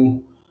to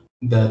know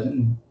that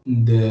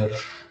their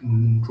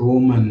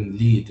Roman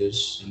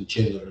leaders and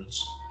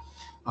generals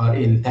are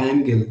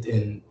entangled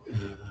in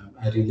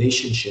a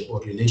relationship or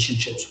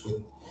relationships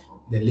with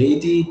the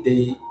lady,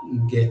 they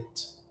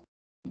get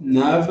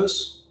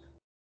nervous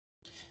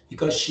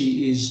because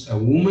she is a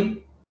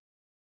woman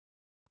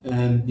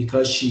and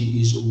because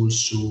she is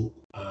also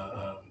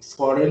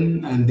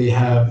foreign, and they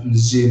have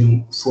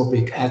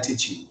xenophobic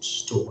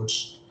attitudes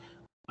towards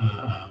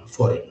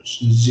foreigners.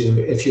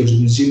 If you're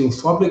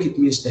xenophobic, it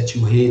means that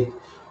you hate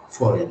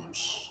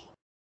foreigners.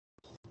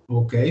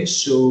 Okay,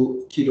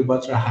 so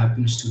Cleopatra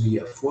happens to be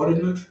a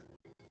foreigner,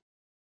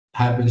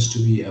 happens to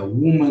be a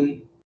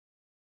woman,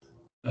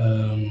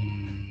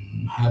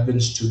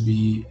 happens to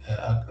be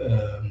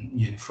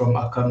from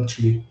a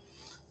country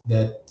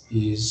that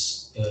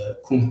is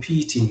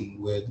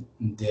competing with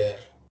their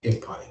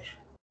empire.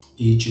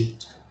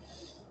 Egypt,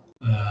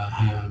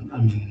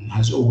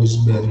 has always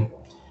been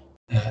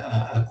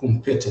a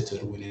competitor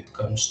when it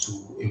comes to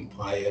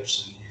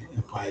empires and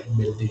empire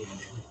building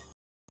and everything.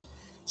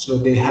 So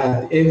they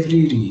had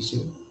every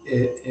reason,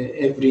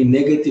 every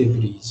negative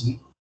reason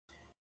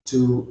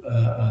to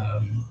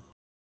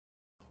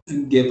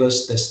give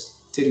us the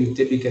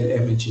stereotypical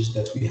images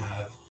that we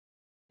have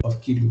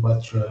of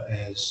Cleopatra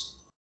as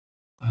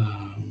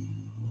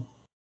um,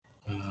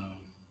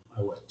 um,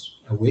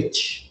 a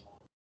witch,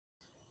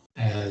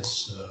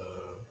 as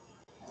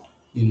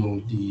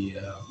the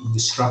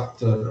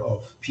disruptor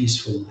of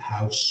peaceful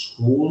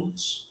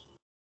households,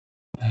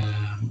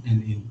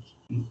 an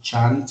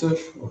enchanter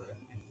or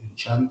an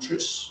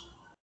enchantress,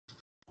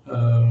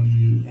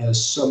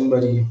 as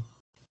somebody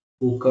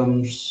who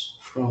comes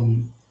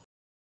from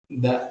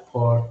that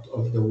part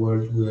of the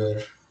world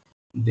where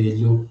they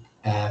look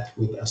at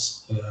with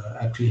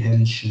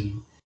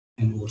apprehension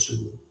and also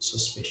with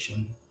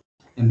suspicion,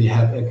 and they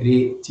have a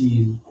great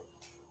deal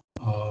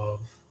of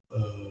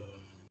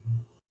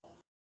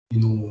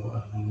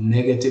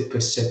negative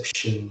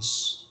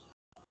perceptions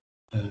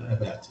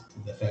about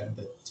it. The fact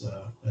that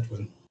at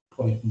one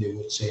point they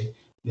would say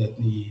that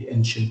the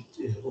ancient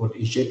or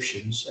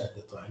Egyptians at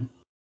the time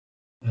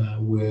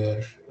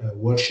were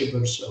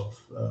worshippers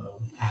of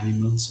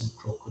animals and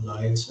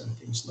crocodiles and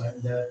things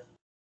like that,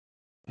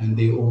 and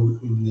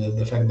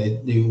the fact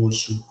that they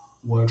also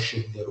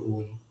worship their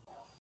own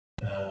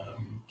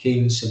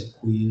kings and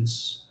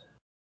queens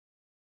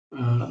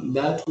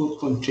that would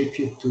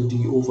contribute to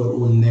the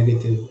overall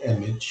negative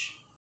image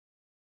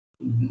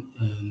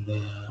and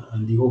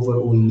the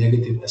overall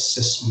negative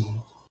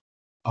assessment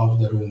of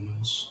the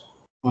Romans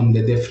on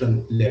the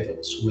different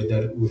levels,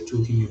 whether we're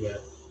talking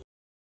about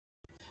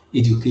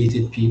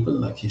educated people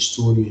like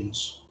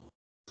historians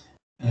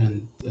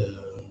and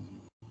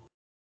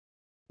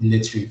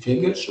literary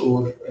figures,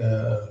 or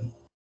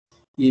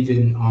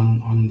even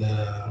on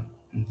the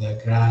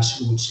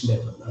grassroots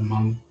level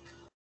among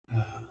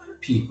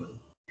people.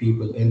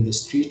 People in the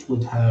street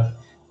would have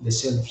the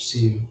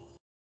same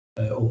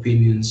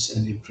opinions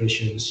and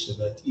impressions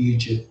about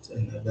Egypt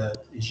and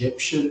about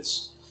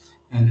Egyptians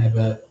and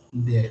about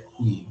their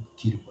queen,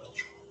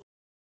 Cleopatra.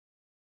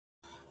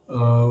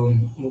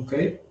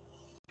 Okay,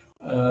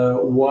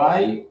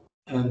 why?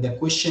 And the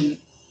question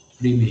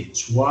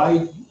remains: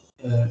 why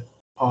uh,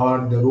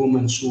 are the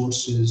Roman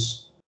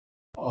sources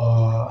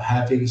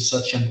having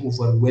such an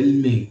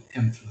overwhelming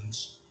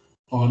influence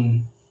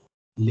on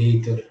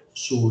later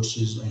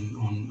sources and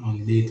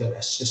on later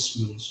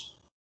assessments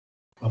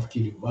of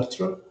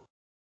Cleopatra?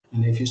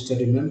 And if you still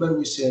remember,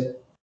 we said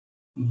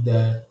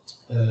that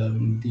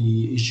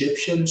the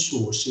Egyptian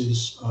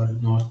sources are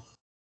not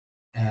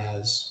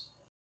as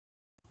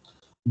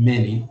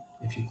many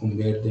if you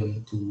compare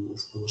them to,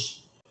 of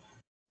course,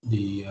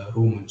 the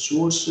Roman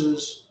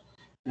sources,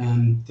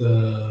 and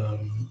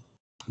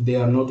they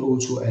are not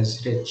also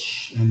as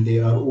rich, and they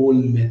are all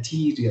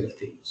material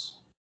things.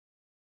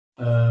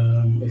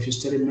 If you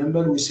still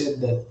remember, we said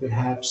that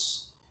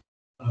perhaps,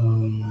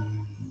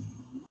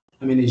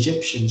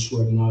 Egyptians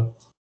were not,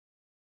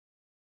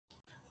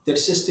 their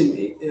system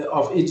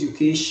of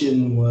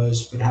education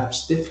was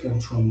perhaps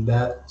different from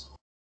that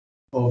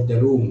of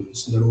the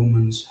Romans. The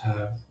Romans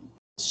have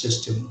a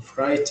system of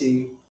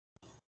writing.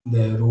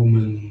 The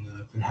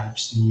Roman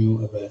perhaps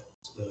knew about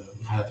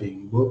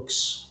having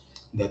books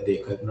that they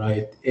could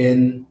write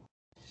in.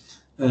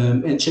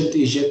 Ancient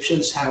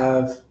Egyptians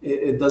have,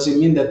 it doesn't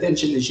mean that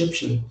ancient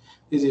Egyptian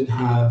didn't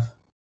have,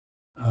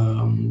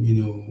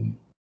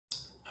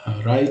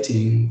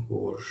 writing,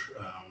 or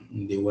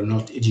they were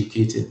not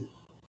educated,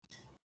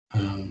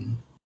 um,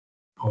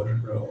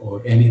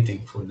 or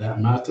anything for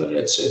that matter.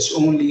 It's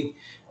only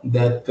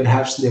that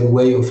perhaps their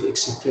way of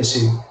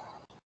expressing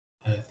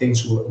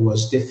things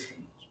was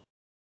different.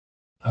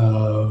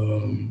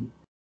 Um,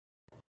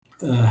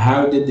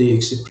 how did they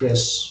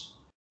express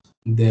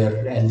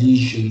their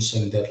allegiance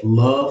and their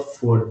love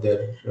for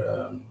their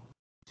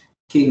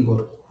king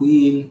or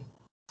queen?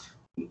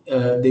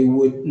 They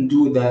would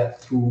do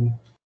that through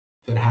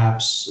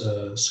perhaps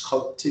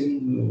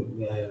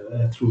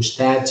sculpting, through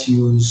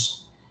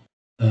statues,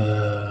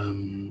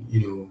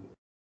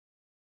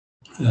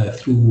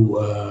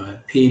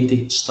 through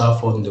painting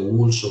stuff on the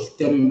walls of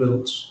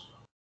temples.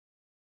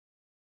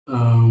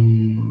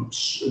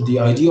 So the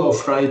idea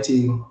of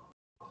writing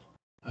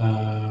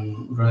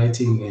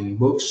in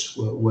books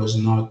was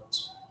not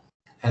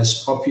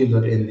as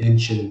popular in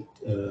ancient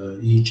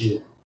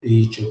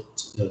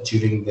Egypt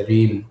during the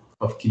reign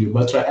of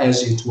Cleopatra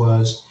as it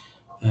was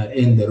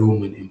in the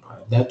Roman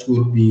Empire. That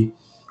would be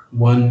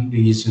one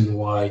reason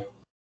why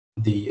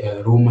the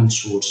Roman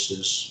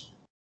sources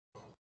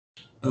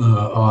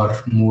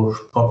are more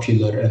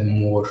popular and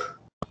more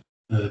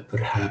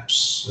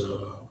perhaps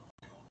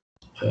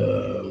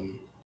um,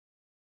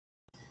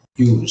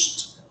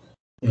 used.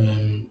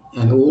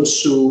 And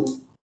also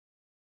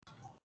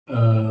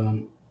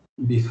um,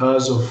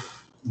 because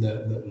of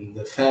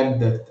the fact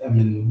that,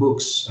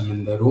 books,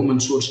 the Roman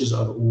sources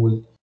are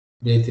all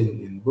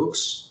written in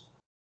books.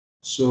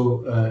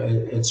 So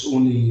it's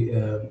only,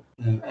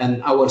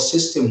 and our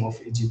system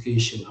of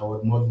education,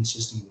 our modern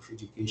system of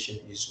education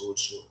is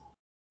also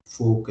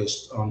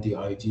focused on the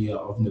idea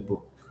of the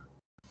book.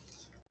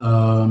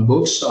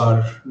 Books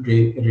are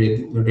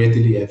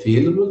readily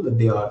available.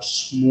 They are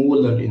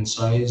smaller in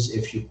size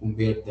if you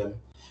compare them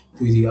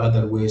to the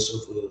other ways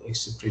of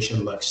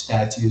expression, like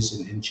statues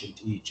in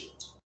ancient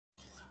Egypt.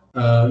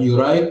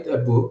 You write a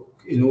book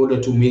in order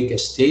to make a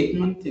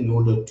statement, in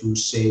order to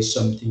say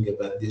something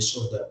about this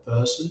or that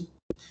person,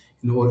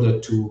 in order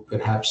to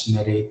perhaps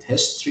narrate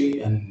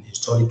history and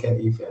historical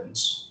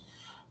events.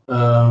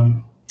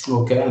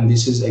 Okay, and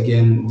this is,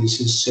 again, this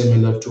is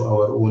similar to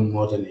our own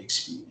modern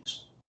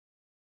experience.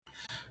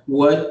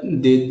 What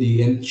did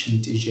the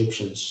ancient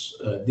Egyptians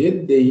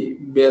did? They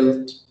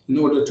built, in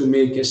order to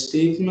make a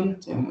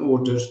statement, in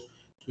order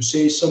to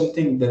say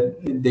something, that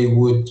they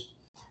would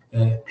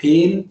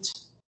paint,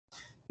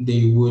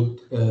 they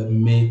would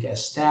make a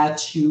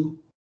statue,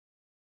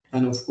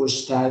 and of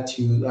course,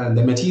 statue, and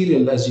the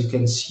material, as you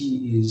can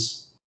see,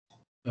 is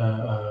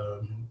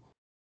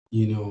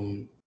you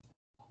know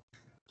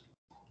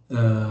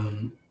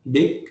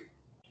big.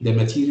 The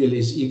material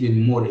is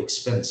even more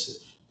expensive.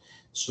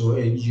 So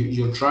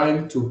you're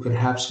trying to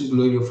perhaps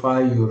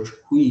glorify your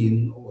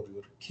queen or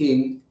your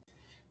king,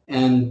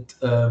 and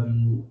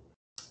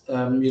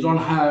you don't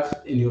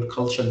have in your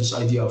culture this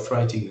idea of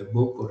writing a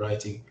book or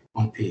writing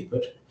on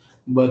paper,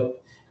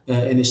 but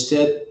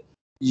instead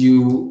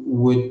you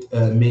would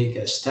make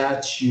a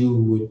statue,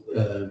 would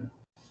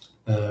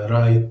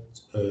write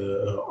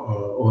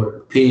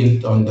or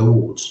paint on the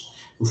walls.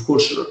 Of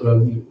course,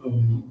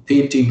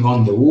 painting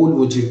on the wall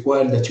would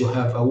require that you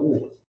have a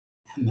wall,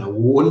 and a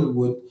wall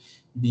would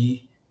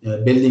be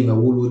building a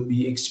wall would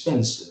be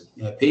expensive.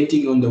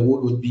 Painting on the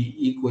wall would be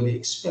equally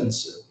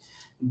expensive.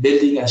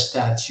 Building a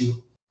statue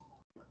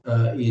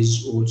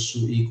is also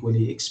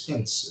equally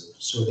expensive.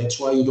 So that's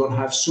why you don't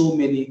have so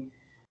many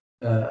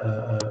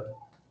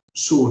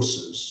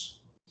sources.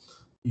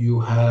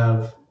 You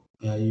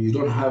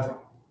don't have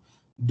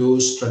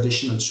those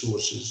traditional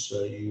sources.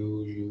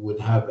 You would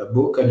have a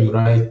book and you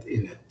write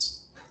in it.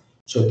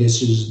 So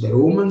this is the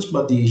Romans,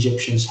 but the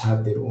Egyptians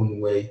have their own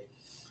way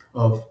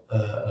of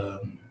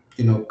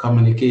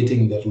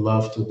communicating their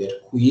love to their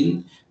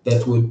queen.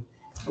 That would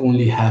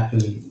only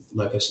happen,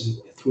 like I said,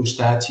 through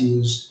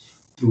statues,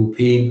 through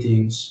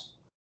paintings,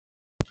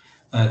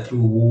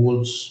 through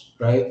walls,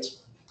 right?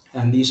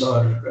 And these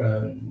are,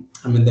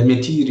 the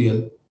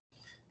material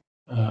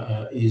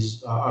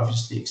is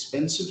obviously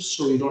expensive,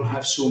 so you don't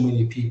have so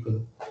many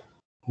people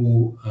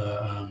who,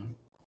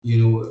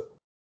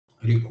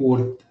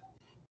 record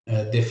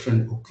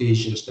different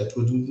occasions that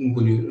would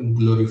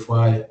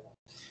glorify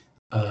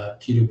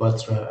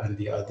Cleopatra and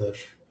the other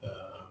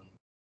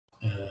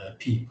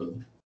people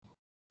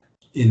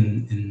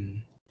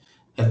in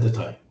at the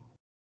time.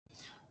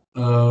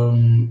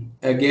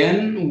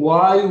 Again,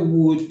 why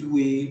would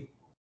we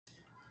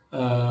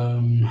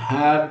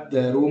have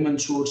the Roman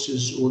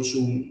sources also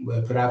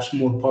perhaps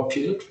more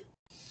popular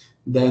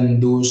than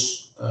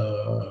those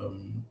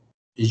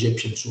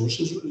Egyptian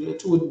sources?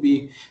 It would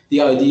be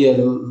the idea,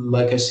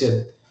 like I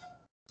said,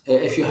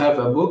 if you have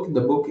a book,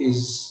 the book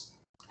is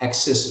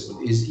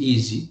accessible, is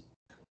easy.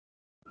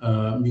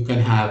 You can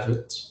have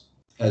it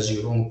as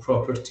your own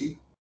property,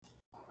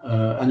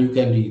 and you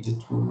can read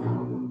it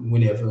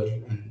whenever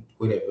and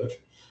wherever.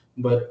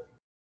 But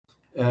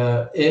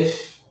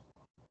if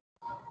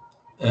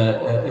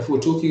we're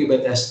talking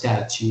about a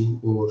statue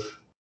or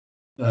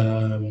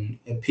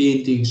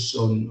paintings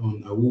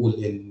on a wall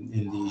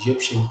in the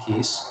Egyptian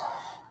case,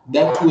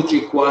 that would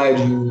require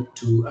you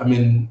to,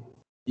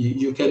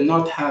 you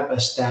cannot have a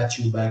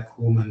statue back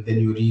home and then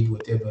you read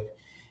whatever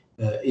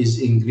is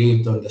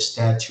engraved on the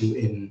statue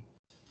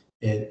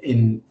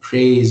in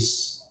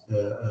praise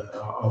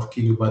of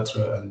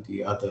Cleopatra and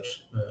the other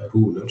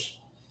rulers.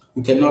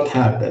 You cannot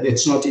have that.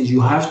 It's not.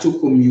 You have to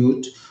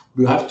commute.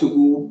 You have to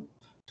go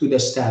to the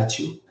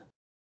statue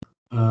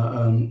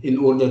in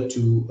order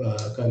to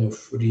kind of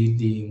read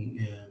the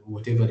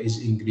whatever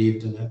is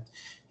engraved in it.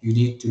 You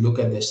need to look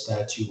at the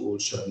statue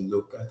also and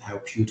look at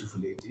how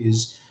beautiful it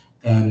is,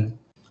 and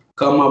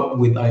come up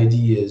with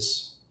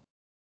ideas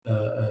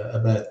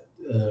about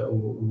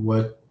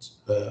what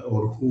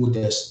or who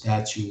the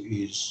statue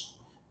is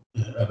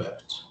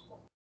about.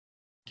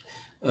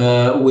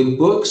 With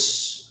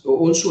books,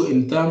 also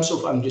in terms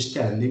of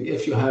understanding,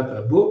 if you have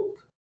a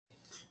book,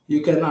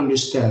 you can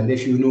understand.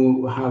 If you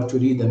know how to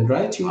read and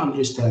write, you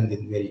understand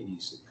it very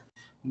easily.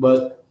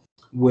 But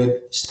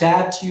with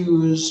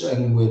statues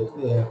and with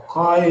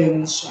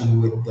coins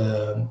and with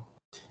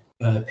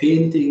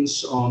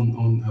paintings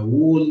on a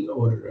wall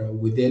or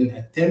within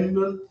a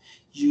temple,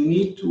 you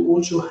need to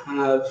also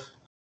have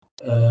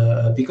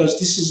because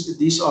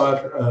these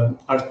are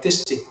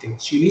artistic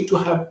things. You need to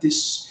have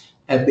this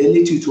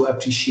ability to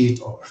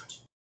appreciate art.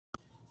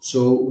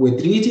 So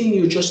with reading,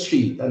 you just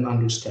read and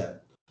understand.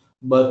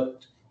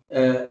 But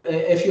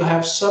if you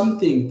have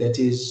something that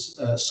is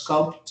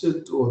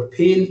sculpted or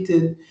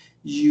painted,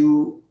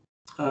 you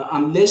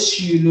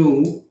unless you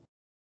know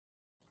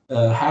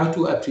how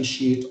to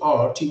appreciate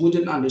art, you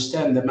wouldn't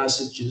understand the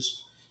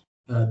messages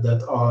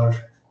that are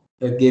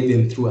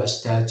given through a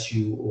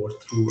statue or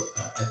through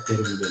a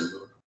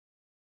temple.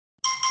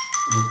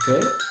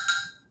 Okay,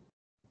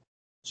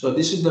 so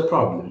this is the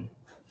problem.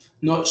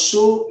 Not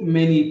so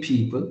many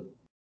people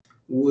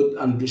would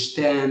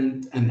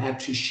understand and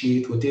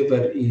appreciate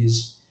whatever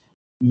is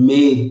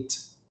made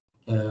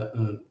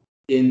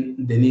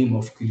in the name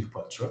of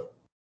Cleopatra.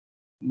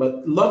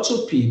 But lots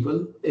of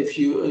people, if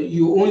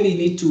you only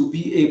need to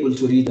be able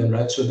to read and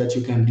write so that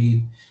you can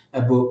read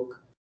a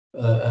book,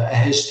 a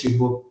history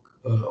book,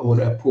 or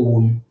a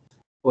poem,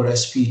 or a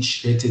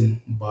speech written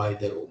by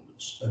the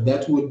Romans.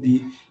 That would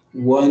be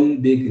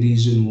one big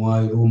reason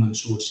why Roman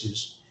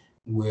sources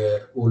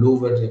were all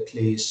over the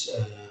place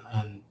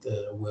and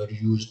were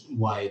used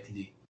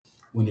widely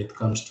when it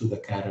comes to the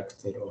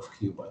character of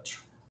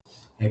Cleopatra.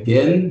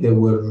 Again, there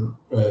were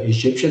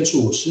Egyptian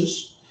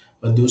sources,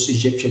 but those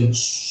Egyptian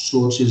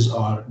sources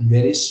are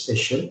very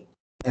special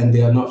and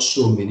they are not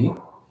so many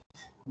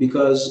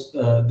because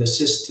the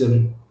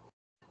system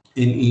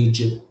in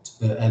Egypt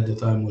at the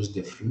time was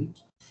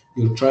different.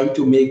 You're trying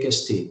to make a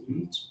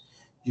statement.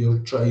 You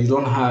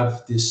don't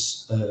have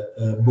this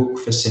book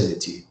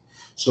facility.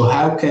 So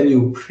how can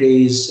you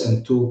praise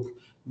and talk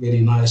very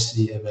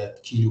nicely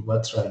about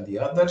Cleopatra and the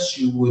others?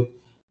 You would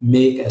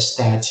make a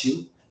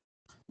statue.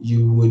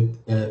 You would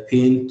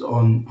paint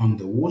on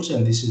the walls,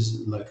 and this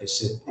is, like I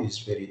said, is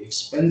very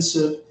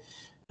expensive,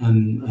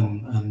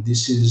 and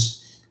this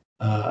is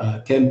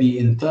can be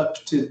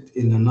interpreted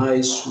in a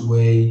nice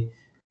way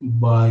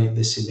by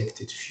the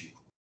selected few.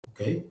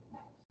 Okay.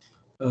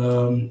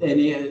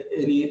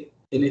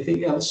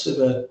 Anything else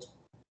about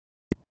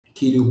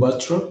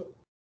Cleopatra?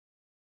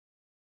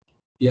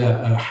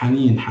 Yeah,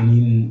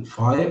 Hanin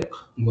Faiq,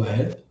 go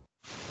ahead.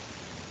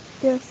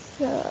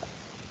 Yes,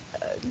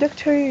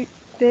 Doctor,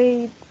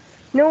 they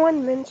no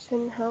one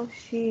mentioned how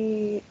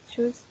she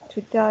chose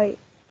to die.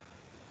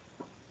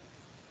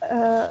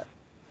 Uh,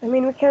 I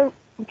mean, we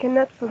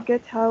cannot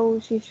forget how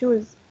she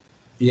chose.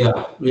 Yeah,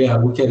 we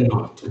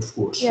cannot, of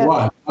course.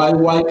 Yeah,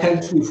 Why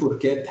can't we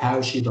forget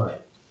how she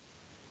died?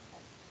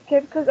 okay,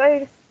 because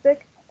I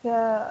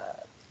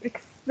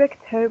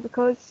respect her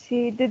because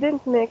she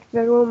didn't make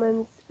the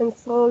Romans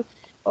insult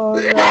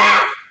or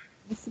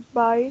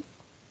despise,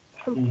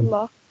 Mm,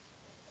 alhamdulillah,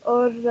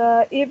 or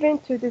even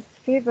to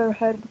disfavor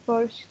her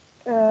before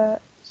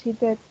she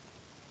did.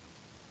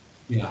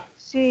 yeah,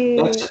 She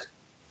that's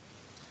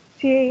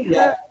she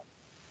yeah, had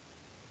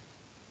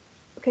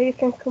okay, you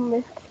can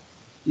comment.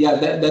 yeah.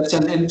 That's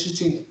an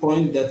interesting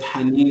point that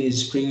Hanin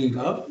is bringing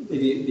up.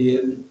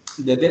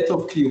 The death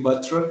of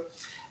Cleopatra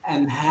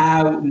and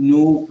how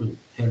noble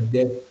her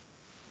death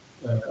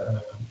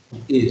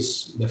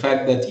is. The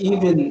fact that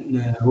even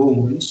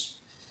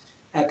Romans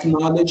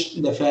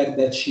acknowledged the fact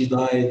that she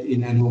died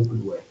in a noble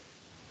way.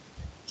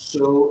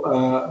 So,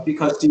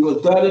 because the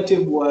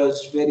alternative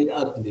was very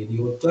ugly, the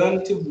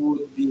alternative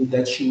would be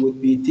that she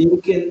would be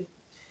taken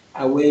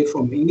away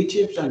from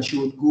Egypt and she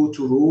would go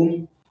to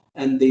Rome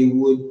and they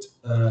would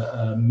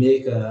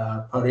make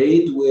a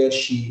parade where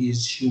she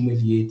is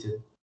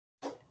humiliated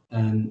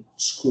and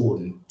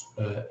scorned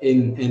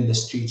in the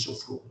streets of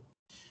Rome.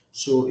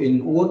 So,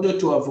 in order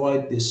to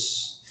avoid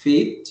this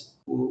fate,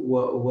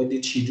 what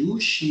did she do?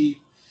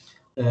 She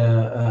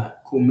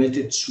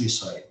committed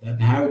suicide.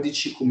 And how did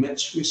she commit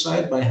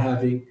suicide? By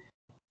having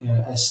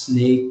a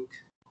snake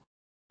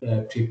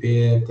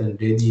prepared and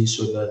ready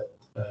so that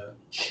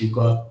she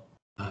got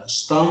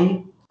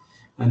stung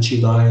and she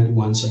died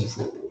once and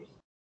for all.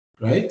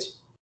 Right?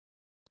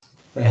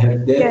 Her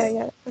Yeah, death,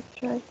 yeah,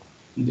 that's right.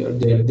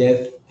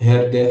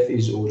 her death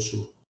is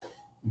also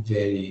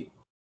very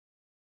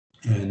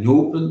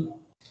noble,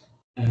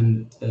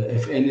 and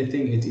if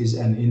anything, it is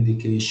an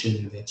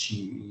indication that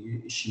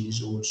she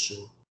is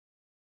also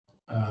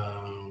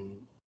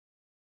um,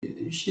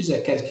 she's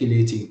a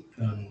calculating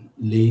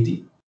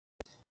lady,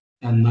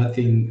 and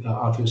nothing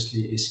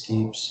obviously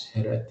escapes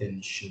her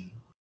attention.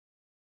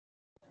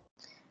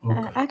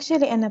 Okay.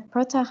 Actually, in a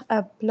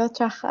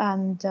Plutarch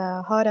and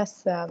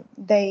Horace,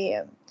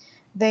 they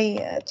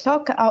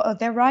talk.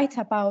 They write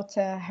about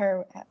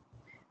her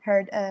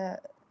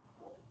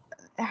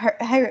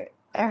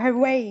her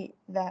way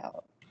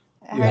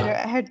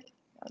Yeah. her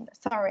I'm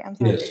sorry,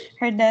 Yes.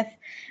 her death,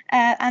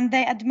 and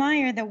they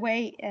admire the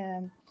way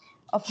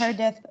of her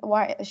death.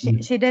 Why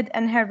Mm. she did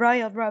in her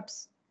royal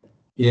robes.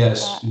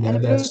 Yes. In a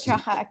That's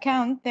Plutarch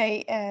account,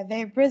 they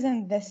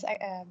present this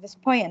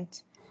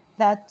point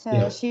that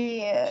yeah.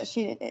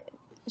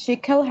 she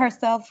killed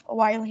herself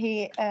while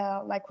he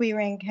like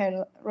wearing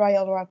her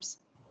royal robes.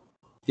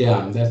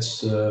 Yeah.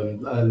 That's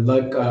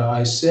like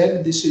I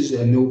said. This is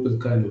a noble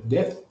kind of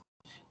death,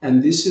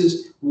 and this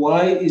is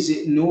why is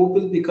it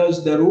noble?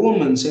 Because the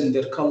Romans and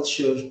their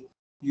culture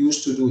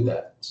used to do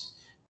that.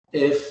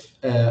 If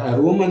a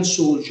Roman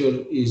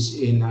soldier is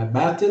in a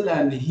battle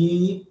and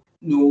he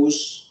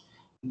knows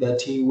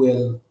that he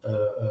will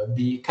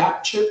be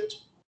captured,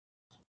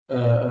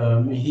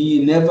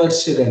 he never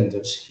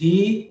surrenders.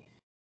 He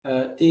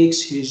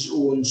takes his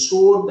own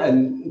sword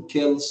and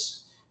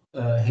kills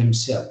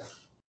himself.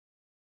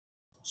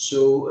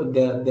 So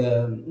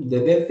the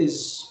death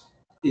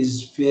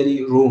is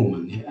very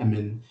Roman. I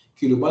mean,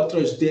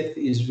 Cleopatra's death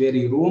is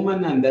very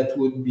Roman, and that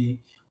would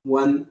be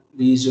one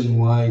reason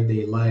why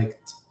they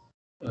liked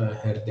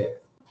her death.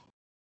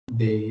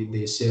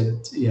 They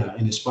said, yeah,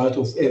 in spite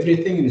of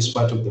everything, in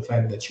spite of the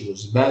fact that she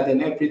was bad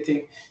and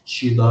everything,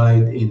 she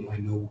died in a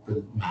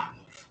noble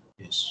manner.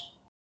 Yes.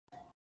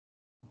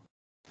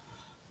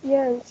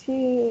 Yeah, and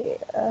she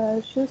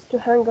chose to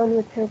hang on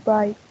with her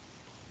bride.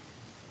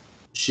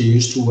 She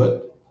used to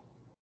what?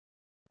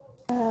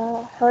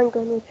 Hang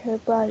on with her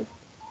bride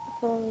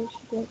before she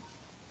did.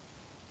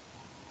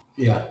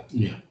 Yeah,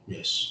 yeah,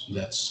 yes,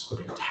 that's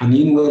correct.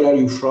 Hanin, where are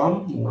you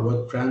from?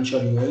 What branch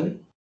are you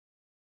in?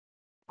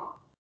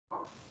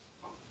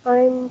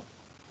 I'm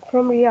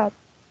from Riyadh.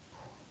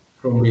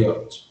 From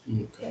Riyadh.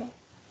 Okay, Yeah.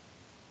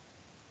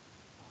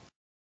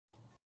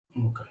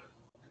 okay.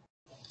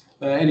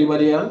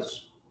 Anybody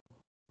else?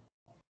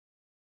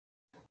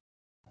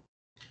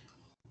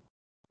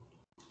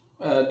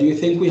 Do you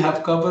think we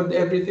have covered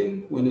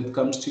everything when it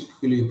comes to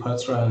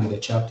Cleopatra and the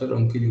chapter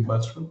on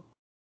Cleopatra?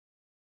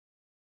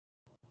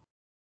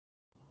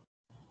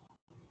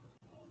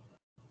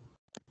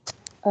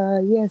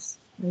 Yes,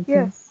 I think.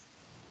 Yes.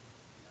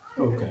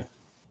 Okay.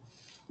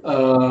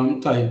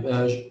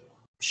 طيب,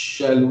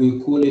 shall we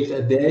call it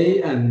a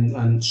day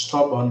and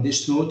stop on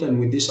this note and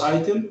with this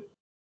item?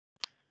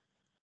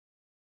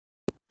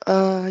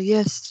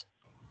 Yes.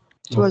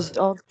 It was Okay.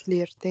 all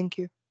clear. Thank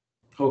you.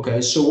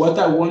 Okay, so what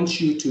I want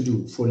you to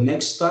do for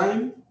next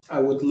time, I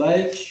would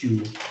like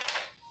you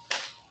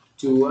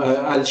to,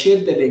 I'll share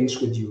the links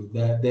with you.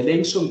 The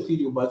links on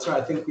Cleopatra,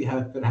 I think we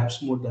have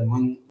perhaps more than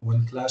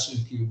one class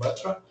on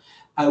Cleopatra.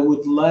 I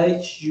would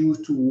like you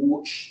to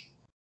watch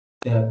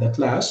the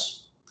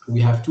class. We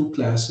have two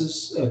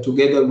classes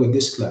together with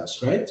this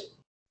class, right?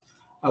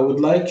 I would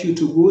like you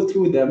to go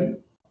through them,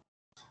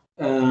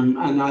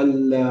 and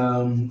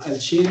I'll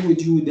share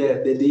with you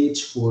the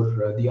dates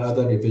for the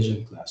other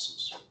revision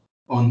classes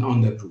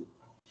on the group.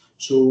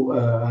 So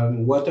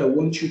what I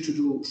want you to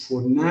do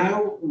for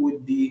now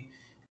would be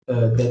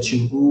that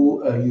you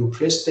go, you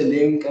press the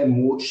link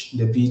and watch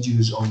the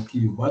videos on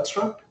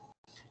Cleopatra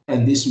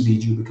and this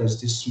video,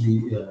 because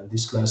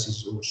this class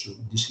is also,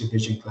 this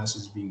revision class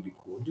is being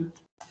recorded,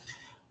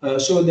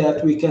 so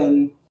that we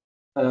can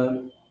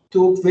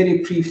talk very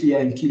briefly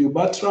on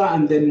Cleopatra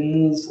and then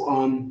move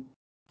on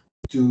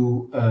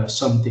to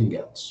something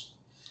else.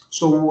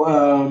 So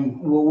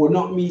we're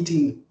not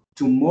meeting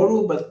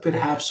tomorrow, but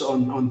perhaps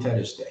on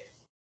Thursday.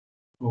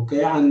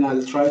 Okay, and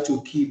I'll try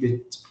to keep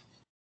it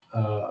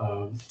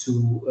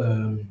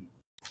to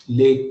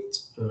late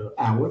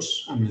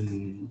hours. I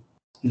mean,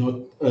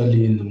 not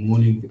early in the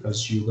morning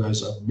because you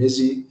guys are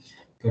busy.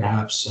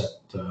 Perhaps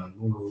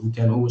we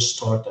can always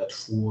start at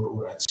 4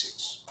 or at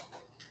 6.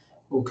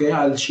 Okay,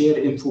 I'll share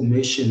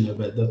information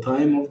about the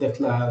time of the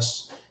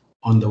class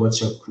on the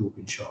WhatsApp group,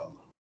 inshallah.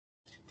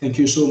 Thank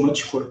you so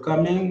much for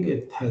coming.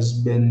 It has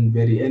been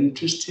very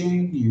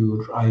interesting.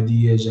 Your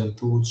ideas and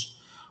thoughts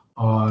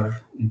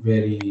are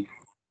very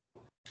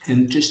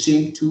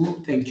interesting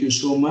too. Thank you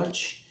so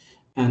much.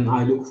 And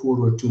I look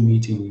forward to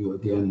meeting you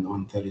again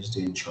on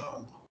Thursday,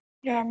 inshallah.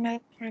 You're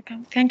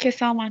welcome. Thank you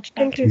so much,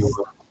 Thank Doctor. you,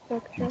 You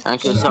Doctor. Thank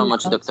Thank you you Thank so you.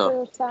 much, for Doctor.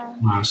 your time.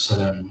 مع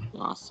السلامة.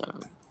 مع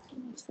السلامة.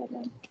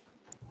 Excellent.